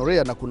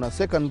dysmenorrhea na kuna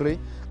secondary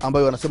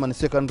ambayo wanasema ni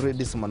secondary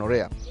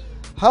dysmenorrhea.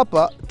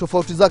 Hapa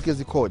tofauti zake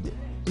zikoje?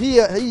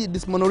 Hii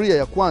dysmenorrhea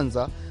ya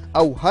kwanza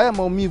au haya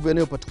maumivu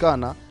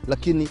yanayopatikana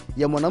lakini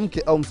ya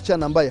mwanamke au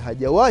msichana ambaye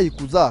hajawahi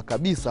kuzaa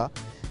kabisa,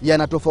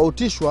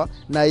 yanatofautishwa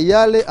na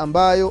yale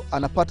ambayo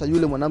anapata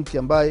yule mwanamke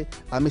ambaye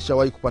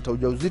ameshawahi kupata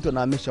ujauzito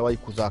na ameshawahi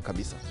kuzaa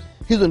kabisa.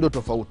 Hizo ndio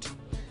tofauti.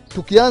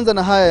 Tukianza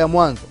na haya ya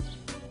mwanzo,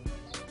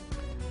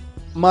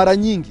 mara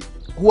nyingi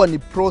huwa ni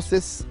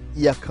process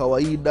ya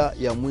kawaida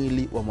ya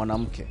mwili wa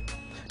mwanamke,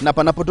 na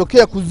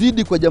panapotokea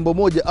kuzidi kwa jambo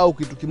moja au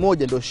kitu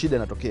kimoja ndio shida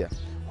inatokea.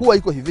 Huwa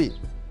iko hivi: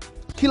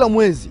 kila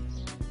mwezi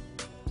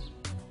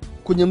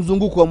kwenye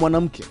mzunguko wa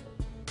mwanamke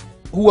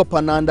huwa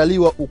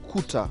panaandaliwa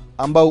ukuta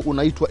ambao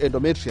unaitwa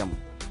endometrium.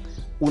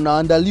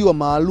 Unaandaliwa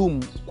maalum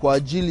kwa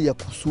ajili ya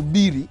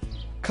kusubiri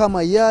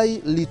kama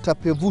yai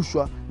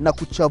litapevushwa na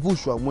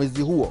kuchavushwa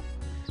mwezi huo,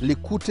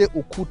 likute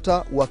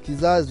ukuta wa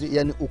kizazi,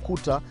 yani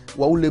ukuta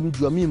wa ule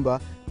mji wa mimba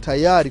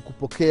tayari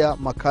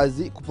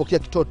kupokea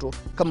kitoto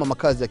kama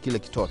makazi ya kile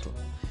kitoto.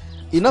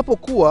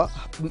 Inapokuwa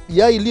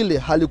yai lile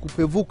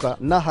halikupevuka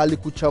na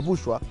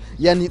halikuchavushwa,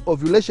 yani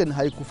ovulation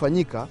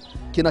haikufanyika,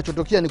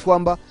 kinachotokea ni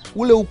kwamba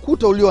ule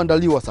ukuta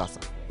ulioandaliwa sasa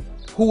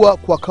huwa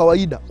kwa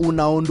kawaida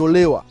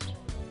unaondolewa,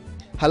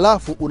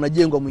 halafu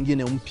unajengwa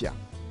mwingine mpya.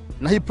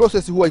 Na hii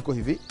process huwa iko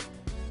hivi: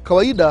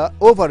 kawaida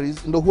ovaries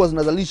ndo huwa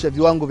zinazalisha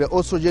viwango vya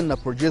estrogen na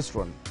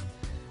progesterone,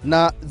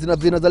 na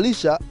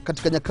vinazalisha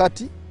katika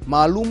nyakati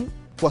maalum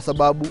kwa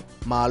sababu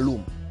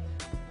maalum.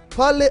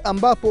 Pale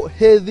ambapo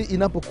hedhi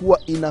inapokuwa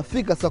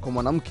inafika sasa kwa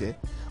mwanamke,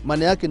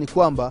 maana yake ni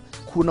kwamba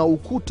kuna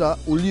ukuta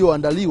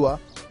ulioandaliwa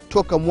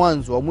toka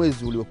mwanzo wa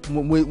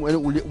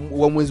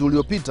mwezi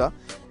uliopita,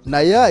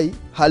 na yai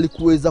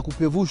halikuweza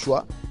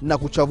kupevushwa na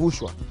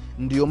kuchavushwa.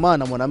 Ndiyo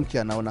maana mwanamke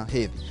anaona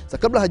hedhi. Sasa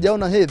kabla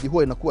hajaona hedhi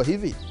huwa inakuwa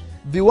hivi: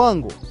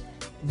 viwango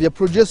vya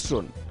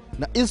progesterone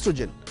na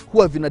estrogen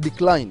huwa vina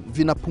decline,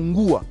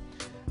 vinapungua.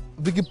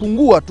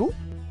 Vikipungua tu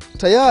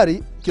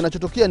tayari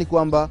kinachotokea ni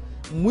kwamba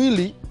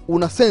mwili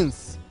una sense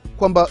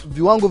kwamba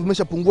viwango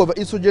vimeshapungua vya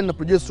estrogen na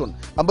progesterone,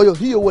 ambayo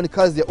hiyo huwa ni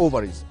kazi ya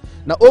ovaries.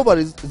 Na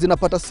ovaries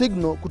zinapata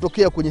signal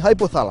kutokea kwenye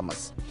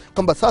hypothalamus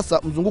kwamba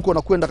sasa mzunguko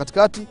unakwenda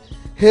katikati,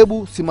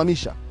 hebu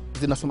simamisha.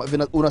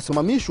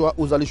 Unasimamishwa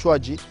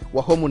uzalishwaji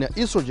wa homoni ya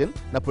estrogen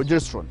na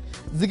progesterone.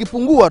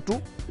 Zikipungua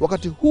tu,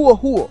 wakati huo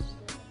huo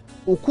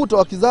ukuta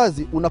wa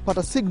kizazi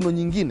unapata signal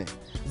nyingine,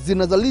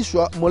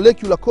 zinazalishwa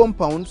molecular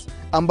compounds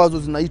ambazo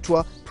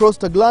zinaitwa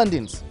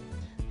prostaglandins.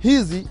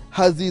 Hizi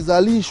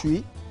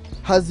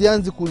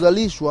hazianzi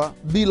kuzalishwa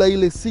bila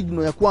ile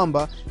signal ya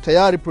kwamba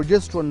tayari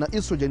progesterone na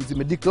estrogen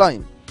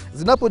zimedecline.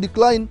 Zinapo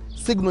decline,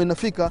 signal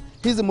inafika,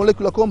 hizi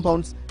molecular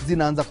compounds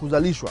zinaanza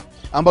kuzalishwa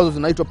ambazo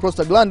zinaitwa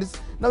prostaglandins,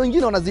 na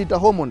wengine wanaziita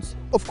hormones.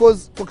 Of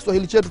course kwa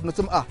Kiswahili chetu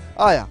tunasema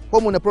haya,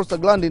 hormone ya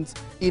prostaglandins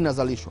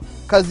inazalishwa.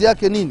 Kazi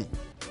yake nini?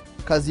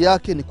 Kazi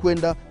yake ni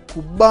kwenda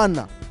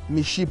kubana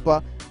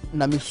mishipa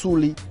na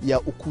misuli ya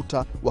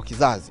ukuta wa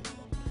kizazi.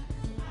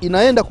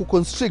 Inaenda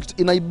kuconstrict,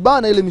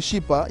 inaibana ile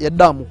mishipa ya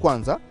damu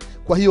kwanza.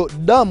 Kwa hiyo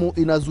damu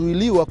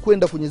inazuiliwa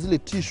kwenda kwenye zile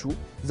tishu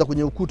za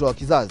kwenye ukuta wa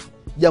kizazi,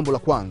 jambo la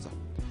kwanza.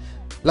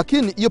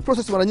 Lakini hiyo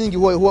process mara nyingi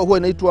huwa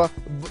inaitwa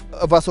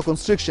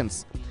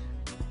vasoconstrictions.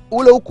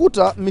 Ule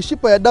ukuta,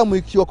 mishipa ya damu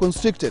ikiwa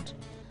constricted,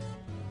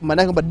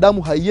 maana yake kwamba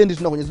damu haiendi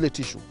tena kwenye zile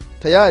tishu.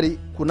 Tayari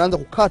kunaanza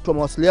kukatwa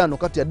mawasiliano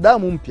kati ya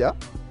damu mpya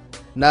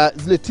na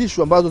zile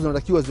tishu ambazo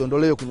zinatakiwa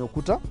ziondolewe kwenye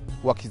ukuta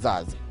wa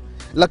kizazi.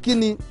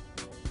 Lakini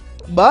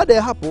baada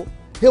ya hapo,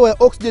 hewa ya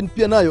oxygen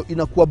pia nayo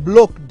inakuwa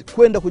blocked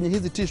kwenda kwenye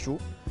hizi tishu,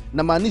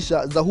 na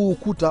maanisha za huu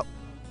ukuta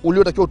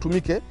uliotakiwa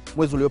utumike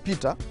mwezi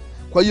uliopita.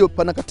 Kwa hiyo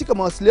pana katika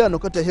mawasiliano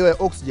kati ya hewa ya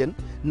oxygen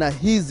na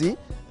hizi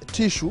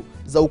tishu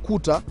za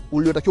ukuta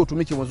uliotakiwa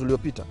utumike mwezi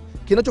uliopita.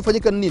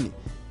 Kinachofanyika ni nini?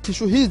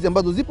 Tishu hizi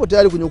ambazo zipo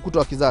tayari kwenye ukuta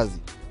wa kizazi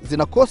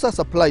zinakosa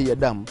supply ya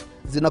damu,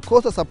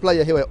 zinakosa supply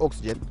ya hewa ya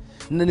oxygen,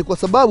 na ni kwa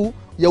sababu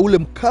ya ule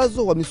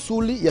mkazo wa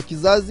misuli ya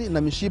kizazi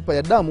na mishipa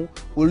ya damu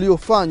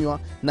uliofanywa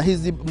na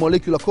hizi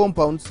molecular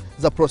compounds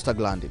za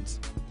prostaglandins.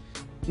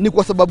 Ni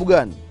kwa sababu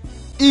gani?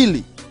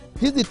 Ili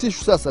hizi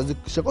tishu sasa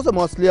zikishakosa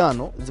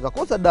mawasiliano,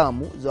 zikakosa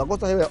damu,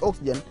 zikakosa hewa ya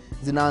oxygen,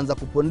 zinaanza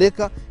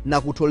kupondeka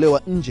na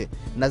kutolewa nje,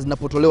 na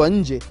zinapotolewa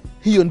nje,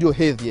 hiyo ndio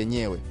hedhi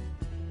yenyewe.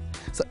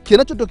 Sasa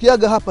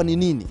kinachotokeaga hapa ni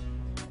nini?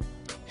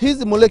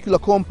 Hizi molecular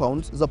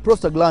compounds za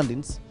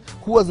prostaglandins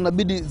huwa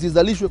zinabidi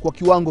zizalishwe kwa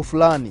kiwango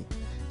fulani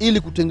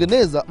ili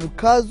kutengeneza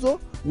mkazo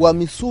wa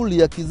misuli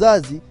ya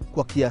kizazi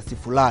kwa kiasi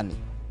fulani.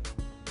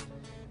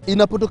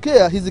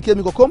 Inapotokea hizi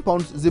chemical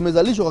compounds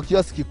zimezalishwa kwa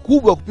kiasi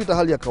kikubwa kupita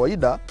hali ya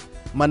kawaida,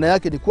 maana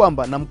yake ni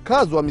kwamba na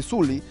mkazo wa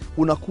misuli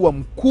unakuwa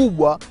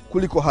mkubwa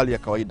kuliko hali ya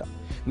kawaida.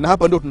 Na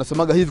hapa ndio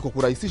tunasemaga hivi kwa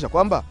kurahisisha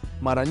kwamba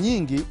mara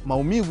nyingi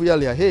maumivu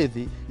yale ya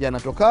hedhi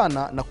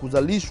yanatokana na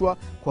kuzalishwa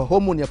kwa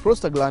homoni ya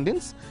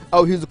prostaglandins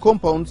au hizi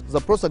compounds za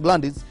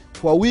prostaglandins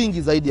kwa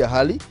wingi zaidi ya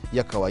hali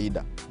ya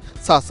kawaida.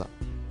 Sasa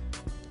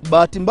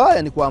bahati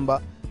mbaya ni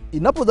kwamba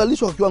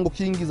inapozalishwa kwa kiwango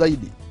kingi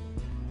zaidi,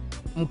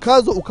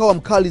 mkazo ukawa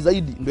mkali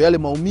zaidi, ndio yale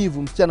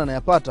maumivu msichana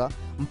anayapata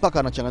mpaka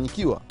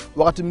anachanganyikiwa.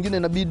 Wakati mwingine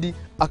inabidi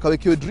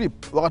akawekewe drip,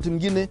 wakati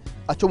mwingine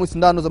achomwe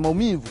sindano za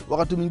maumivu,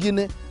 wakati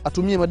mwingine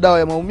atumie madawa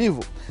ya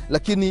maumivu.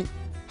 Lakini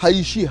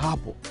haishi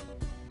hapo,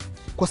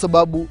 kwa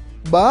sababu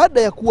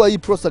baada ya kuwa hii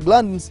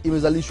prostaglandins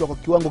imezalishwa kwa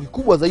kiwango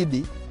kikubwa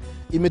zaidi,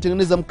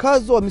 imetengeneza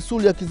mkazo wa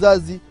misuli ya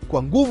kizazi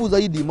kwa nguvu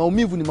zaidi,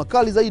 maumivu ni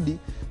makali zaidi,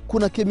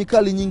 kuna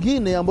kemikali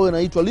nyingine ambayo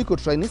inaitwa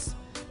leukotrienes.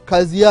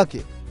 Kazi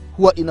yake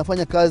huwa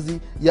inafanya kazi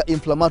ya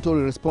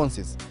inflammatory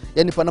responses.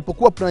 Yani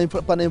panapokuwa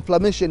pana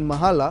inflammation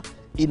mahala,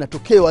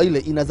 inatokewa ile,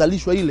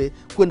 inazalishwa ile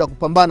kwenda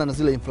kupambana na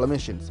zile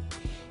inflammations.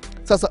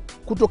 Sasa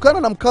kutokana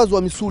na mkazo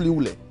wa misuli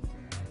ule,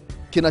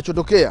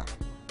 kinachotokea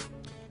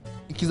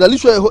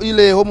ikizalishwa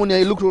ile homoni ya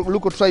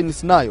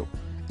leukotrienes nayo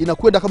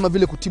inakwenda kama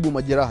vile kutibu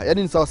majeraha.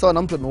 Yaani ni sawa sawa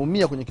na mtu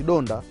ameumia kwenye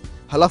kidonda,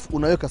 halafu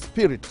unaweka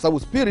spirit, sababu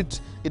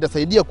spirit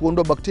itasaidia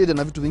kuondoa bakteria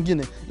na vitu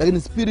vingine,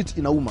 lakini spirit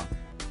inauma.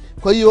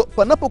 Kwa hiyo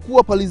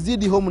panapokuwa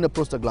palizidi hormone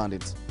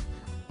prostaglandins,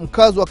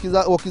 mkazo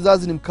wa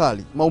kizazi ni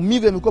mkali,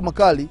 maumivu yamekuwa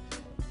makali,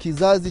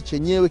 kizazi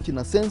chenyewe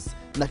kina sense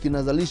na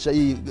kinazalisha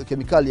hii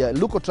kemikali ya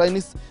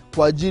leukotrienes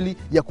kwa ajili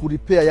ya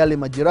kuripea yale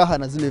majeraha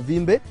na zile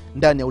vimbe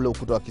ndani ya ule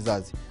ukuta wa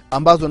kizazi,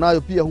 ambazo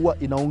nayo pia huwa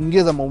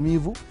inaongeza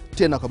maumivu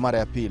tena kwa mara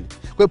ya pili.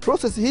 Kwa hiyo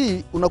process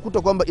hii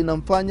unakuta kwamba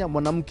inamfanya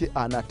mwanamke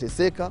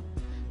anateseka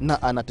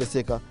na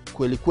anateseka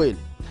kweli kweli.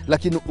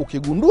 Lakini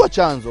ukigundua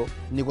chanzo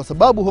ni kwa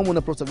sababu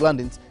hormone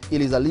prostaglandins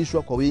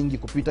ilizalishwa kwa wingi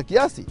kupita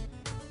kiasi,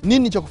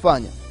 nini cha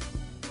kufanya?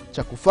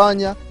 Cha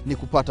kufanya ni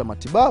kupata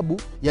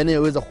matibabu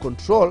yanayoweza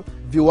kucontrol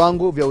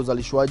viwango vya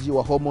uzalishwaji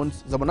wa hormones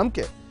za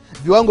mwanamke.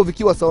 Viwango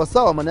vikiwa sawa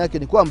sawa, maana yake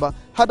ni kwamba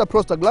hata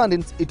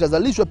prostaglandins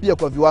itazalishwa pia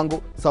kwa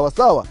viwango sawa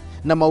sawa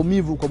na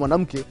maumivu kwa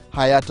mwanamke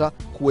hayata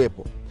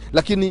kuwepo.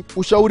 Lakini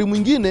ushauri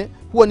mwingine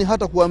huwa ni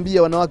hata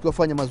kuambia wanawake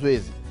wafanye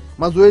mazoezi.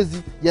 Mazoezi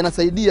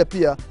yanasaidia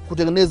pia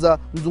kutengeneza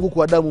mzunguko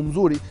wa damu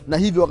mzuri, na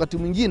hivyo wakati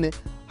mwingine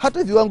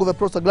hata viwango vya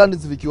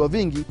prostaglandins vikiwa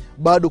vingi,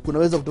 bado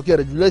kunaweza kutokea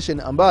regulation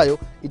ambayo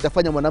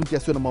itafanya mwanamke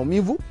asiwe na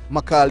maumivu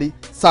makali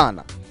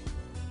sana.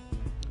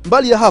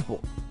 Mbali ya hapo,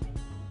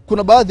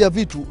 kuna baadhi ya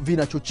vitu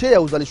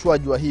vinachochea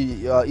uzalishwaji wa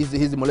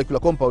hizi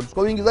molecular compounds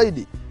kwa wingi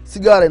zaidi.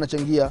 Sigara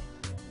inachangia,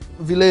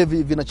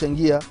 vilevi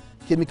vinachangia,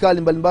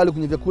 kemikali mbalimbali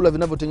kwenye vyakula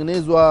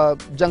vinavyotengenezwa,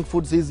 junk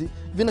foods hizi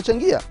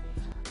vinachangia.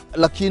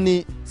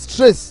 Lakini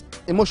stress,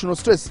 emotional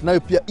stress nayo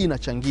pia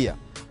inachangia.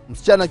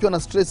 Msichana akiwa na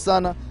stress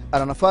sana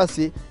ana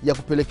nafasi ya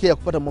kupelekea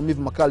kupata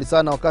maumivu makali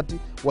sana wakati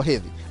wa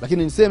hedhi.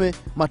 Lakini niseme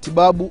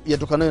matibabu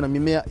yatokanayo na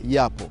mimea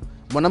yapo.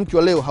 Mwanamke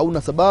wa leo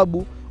hauna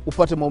sababu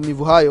upate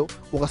maumivu hayo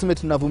ukasema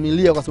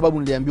tunavumilia kwa sababu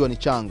niliambiwa ni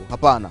chango.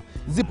 Hapana.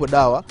 Zipo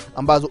dawa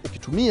ambazo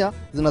ukitumia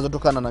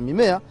zinazotokana na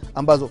mimea,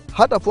 ambazo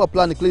hata for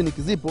plan clinic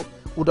zipo,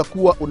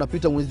 utakuwa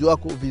unapita mwezi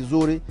wako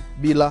vizuri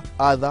bila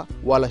adha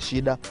wala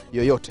shida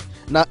yoyote.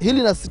 Na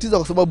hili nasisitiza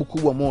kwa sababu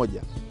kubwa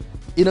moja.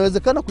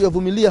 Inawezekana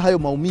kuyavumilia hayo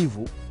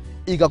maumivu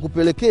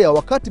ikakupelekea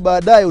wakati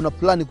baadaye una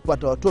plani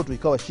kupata watoto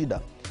ikawa shida,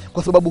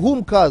 kwa sababu huu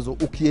mkazo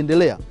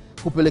ukiendelea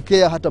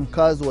kupelekea hata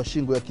mkazo wa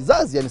shingo ya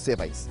kizazi, yani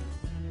cervix.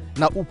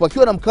 Na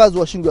upakiwa na mkazo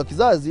wa shingo ya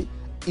kizazi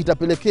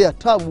itapelekea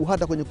tabu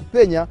hata kwenye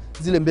kupenya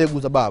zile mbegu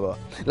za baba,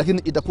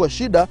 lakini itakuwa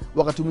shida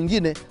wakati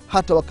mwingine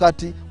hata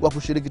wakati wa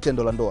kushiriki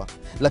tendo la ndoa.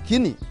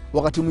 Lakini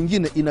wakati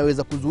mwingine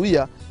inaweza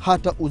kuzuia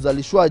hata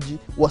uzalishwaji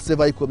wa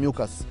cervical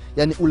mucus,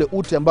 yani ule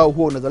ute ambao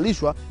huwa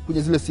unazalishwa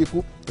kwenye zile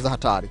siku za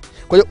hatari.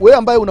 Kwa hiyo wewe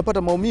ambaye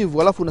unapata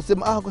maumivu alafu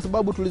unasema kwa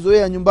sababu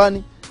tulizoea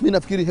nyumbani, mimi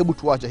nafikiri hebu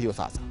tuache hiyo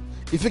sasa.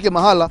 Ifike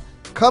mahala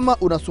kama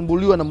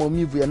unasumbuliwa na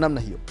maumivu ya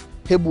namna hiyo,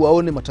 hebu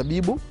waone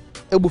matabibu,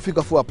 hebu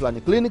fika for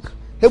plan clinic,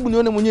 hebu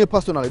nione mwenyewe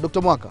personally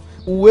Dr Mwaka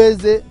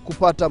uweze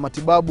kupata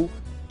matibabu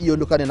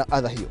iondokane na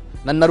adha hiyo.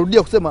 Na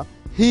ninarudia kusema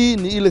hii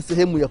ni ile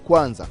sehemu ya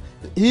kwanza.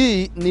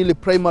 Hii ni ile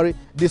primary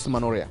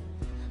dysmenorrhea.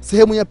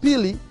 Sehemu ya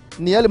pili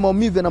ni yale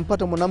maumivu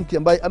yanampata mwanamke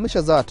ambaye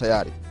ameshazaa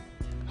tayari.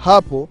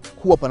 Hapo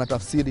huwa pana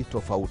tafsiri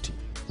tofauti.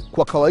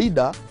 Kwa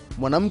kawaida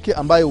mwanamke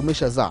ambaye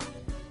umeshazaa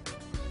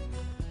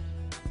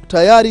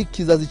tayari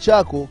kizazi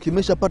chako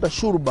kimeshapata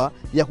shurba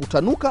ya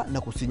kutanuka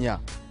na kusinyaa,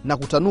 na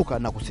kutanuka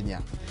na kusinyaa.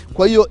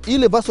 Kwa hiyo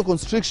ile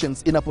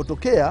vasoconstrictions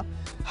inapotokea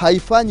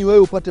haifanyi wewe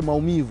upate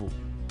maumivu,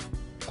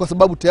 kwa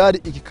sababu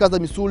tayari ikikaza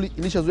misuli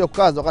ilishazoea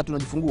kukaza wakati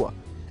unajifungua,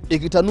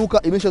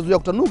 ikitanuka imeshazoea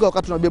kutanuka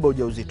wakati unabeba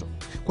ujauzito.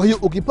 Kwa hiyo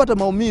ukipata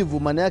maumivu,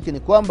 maana yake ni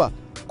kwamba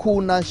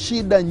kuna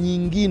shida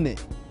nyingine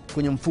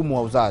kwenye mfumo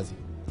wa uzazi.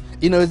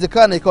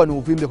 Inawezekana ikawa ni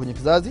uvimbe kwenye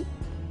kizazi,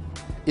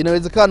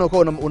 inawezekana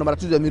ukawa una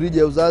matatizo ya mirija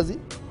ya uzazi,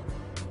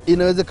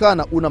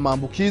 inawezekana una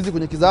maambukizi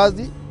kwenye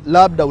kizazi,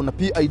 labda una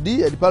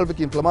PID, pelvic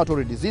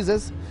inflammatory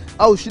diseases,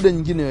 au shida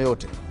nyingine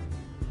yoyote.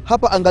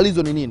 Hapa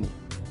angalizo ni nini?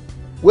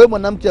 Wewe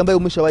mwanamke ambaye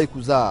umeshawahi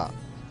kuzaa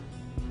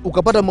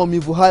ukapata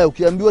maumivu haya,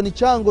 ukiambiwa ni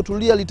chango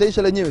tulia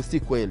litaisha lenyewe, si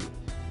kweli.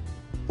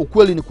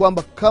 Ukweli ni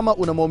kwamba kama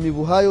una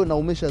maumivu hayo na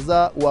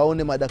umeshazaa,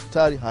 waone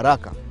madaktari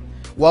haraka,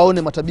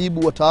 waone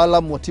matabibu,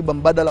 wataalamu wa tiba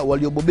mbadala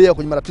waliobobea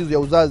kwenye matatizo ya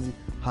uzazi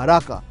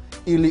haraka,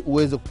 ili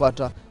uweze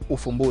kupata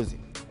ufumbuzi.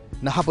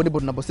 Na hapo ndipo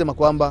tunaposema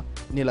kwamba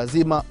ni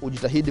lazima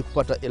ujitahidi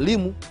kupata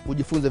elimu,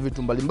 ujifunze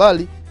vitu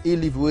mbalimbali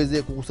ili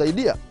viweze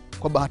kukusaidia.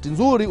 Kwa bahati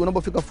nzuri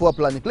unapofika for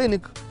plan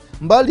clinic,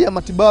 mbali ya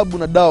matibabu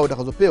na dawa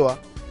utakazopewa,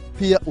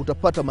 pia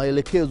utapata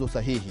maelekezo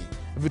sahihi.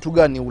 Vitu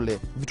gani ule,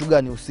 vitu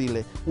gani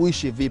usile,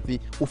 uishi vipi,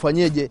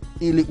 ufanyeje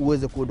ili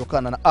uweze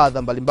kuondokana na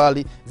adha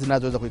mbalimbali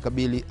zinazoweza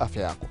kuikabili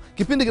afya yako.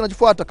 Kipindi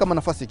kinachofuata kama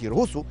nafasi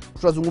ikiruhusu,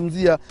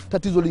 tutazungumzia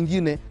tatizo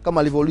lingine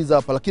kama alivyouliza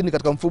hapa, lakini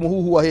katika mfumo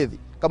huu wa hedhi.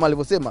 Kama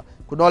alivyosema,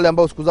 kuna wale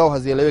ambao siku zao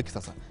hazieleweki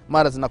sasa.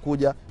 Mara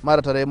zinakuja,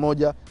 mara tarehe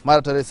 1,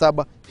 mara tarehe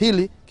 7.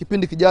 Hili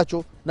kipindi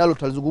kijacho nalo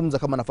tutalizungumza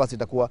kama nafasi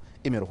itakuwa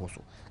imeruhusu.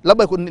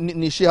 Labda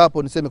niishie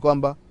hapo niseme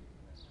kwamba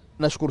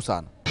nashukuru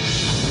sana.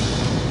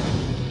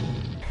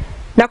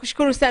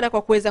 Nakushukuru sana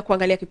kwa kuweza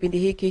kuangalia kipindi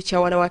hiki cha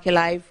Wanawake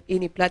Live. Hii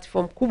ni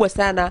platform kubwa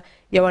sana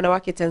ya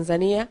wanawake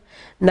Tanzania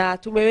na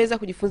tumeweza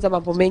kujifunza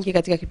mambo mengi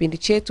katika kipindi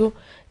chetu.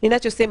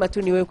 Ninachosema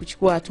tu ni wewe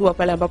kuchukua hatua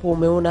pale ambapo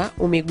umeona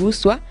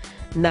umeguswa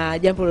na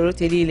jambo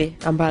lolote lile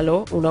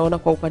ambalo unaona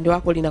kwa upande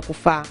wako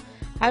linakufaa.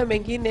 Hayo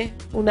mengine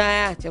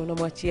unayaacha,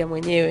 unamwachia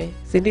mwenyewe,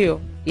 si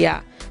ndio?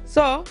 Yeah.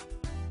 So,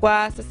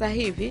 kwa sasa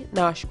hivi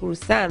nawashukuru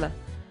sana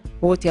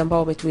wote ambao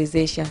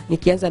wametuwezesha.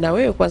 Nikianza na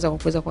wewe kwanza kwa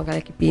kuweza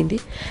kuangalia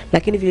kipindi,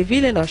 lakini vile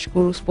vile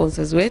nawashukuru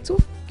sponsors wetu,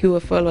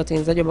 QFL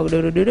watengenezaji wa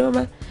magodoro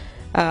Dodoma,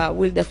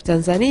 Wildaf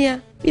Tanzania,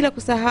 bila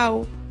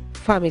kusahau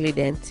Family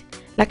Dent.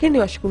 Lakini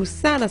niwashukuru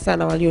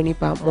sana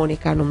walionipa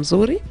muonekano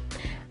mzuri,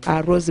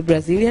 Rose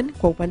Brazilian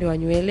kwa upande wa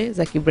nywele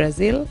za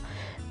Kibrazil,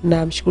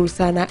 na mshukuru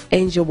sana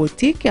Angel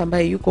Boutique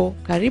ambaye yuko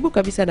karibu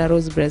kabisa na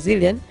Rose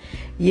Brazilian,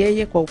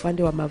 yeye kwa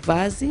upande wa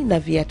mavazi na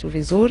viatu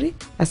vizuri.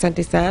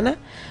 Asante sana.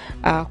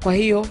 Kwa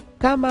hiyo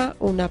kama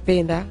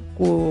unapenda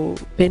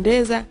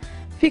kupendeza,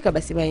 fika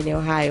basi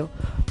maeneo hayo.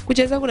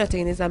 Kucha zangu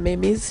natengeneza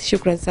memes.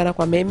 Shukrani sana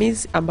kwa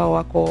memes ambao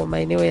wako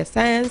maeneo ya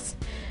Science.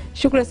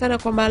 Shukrani sana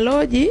kwa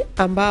Maloji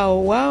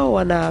ambao wao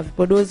wana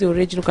vipodozi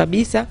original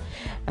kabisa.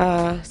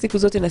 Siku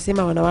zote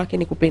nasema wanawake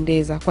ni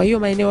kupendeza. Kwa hiyo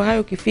maeneo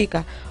hayo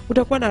ukifika,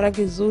 utakuwa na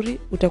rangi nzuri,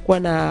 utakuwa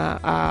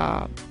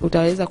na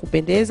utaweza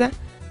kupendeza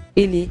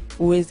ili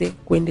uweze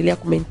kuendelea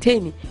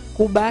kumaintain,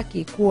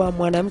 kubaki kuwa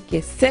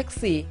mwanamke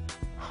sexy,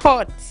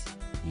 hot.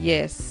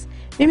 Yes.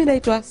 Mimi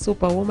naitwa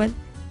Superwoman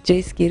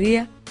Joyce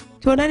Kiria.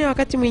 Tuonane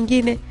wakati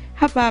mwingine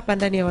hapa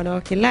ndani ya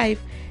Wanawake Live,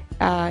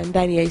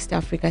 ndani ya East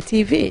Africa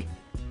TV.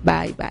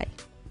 Bye bye.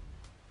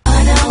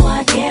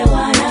 Wanawake,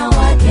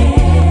 wanawake.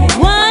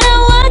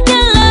 Wanawake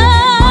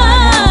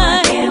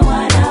live.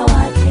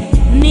 Wanawake.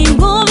 Ni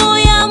nguvu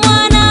ya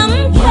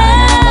mwanamke.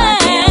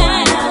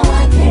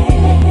 Wanawake.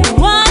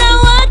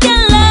 Wanawake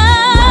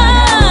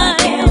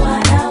live.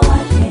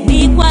 Wanawake.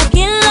 Ni kwa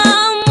kila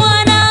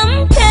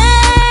mwanamke.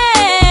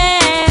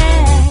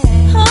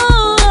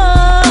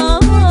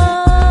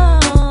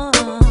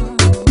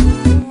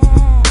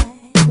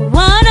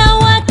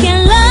 Wanawake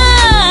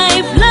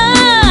live,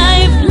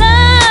 live,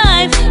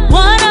 live.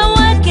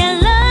 Wanawake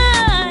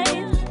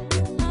live.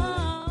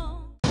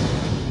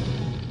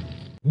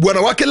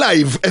 Wanawake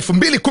Live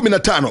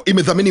 2015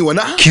 imedhaminiwa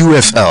na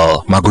QFL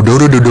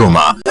Magodoro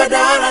Dodoma.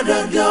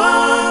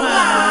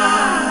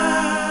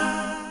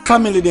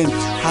 Family Dent,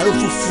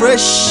 harufu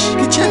fresh,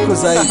 kicheko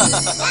zaidi.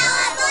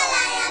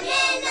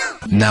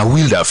 Na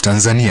Wildaf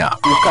Tanzania.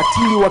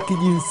 Ukatili wa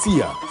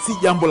kijinsia si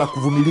jambo la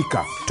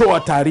kuvumilika. Toa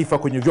taarifa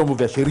kwenye vyombo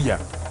vya sheria.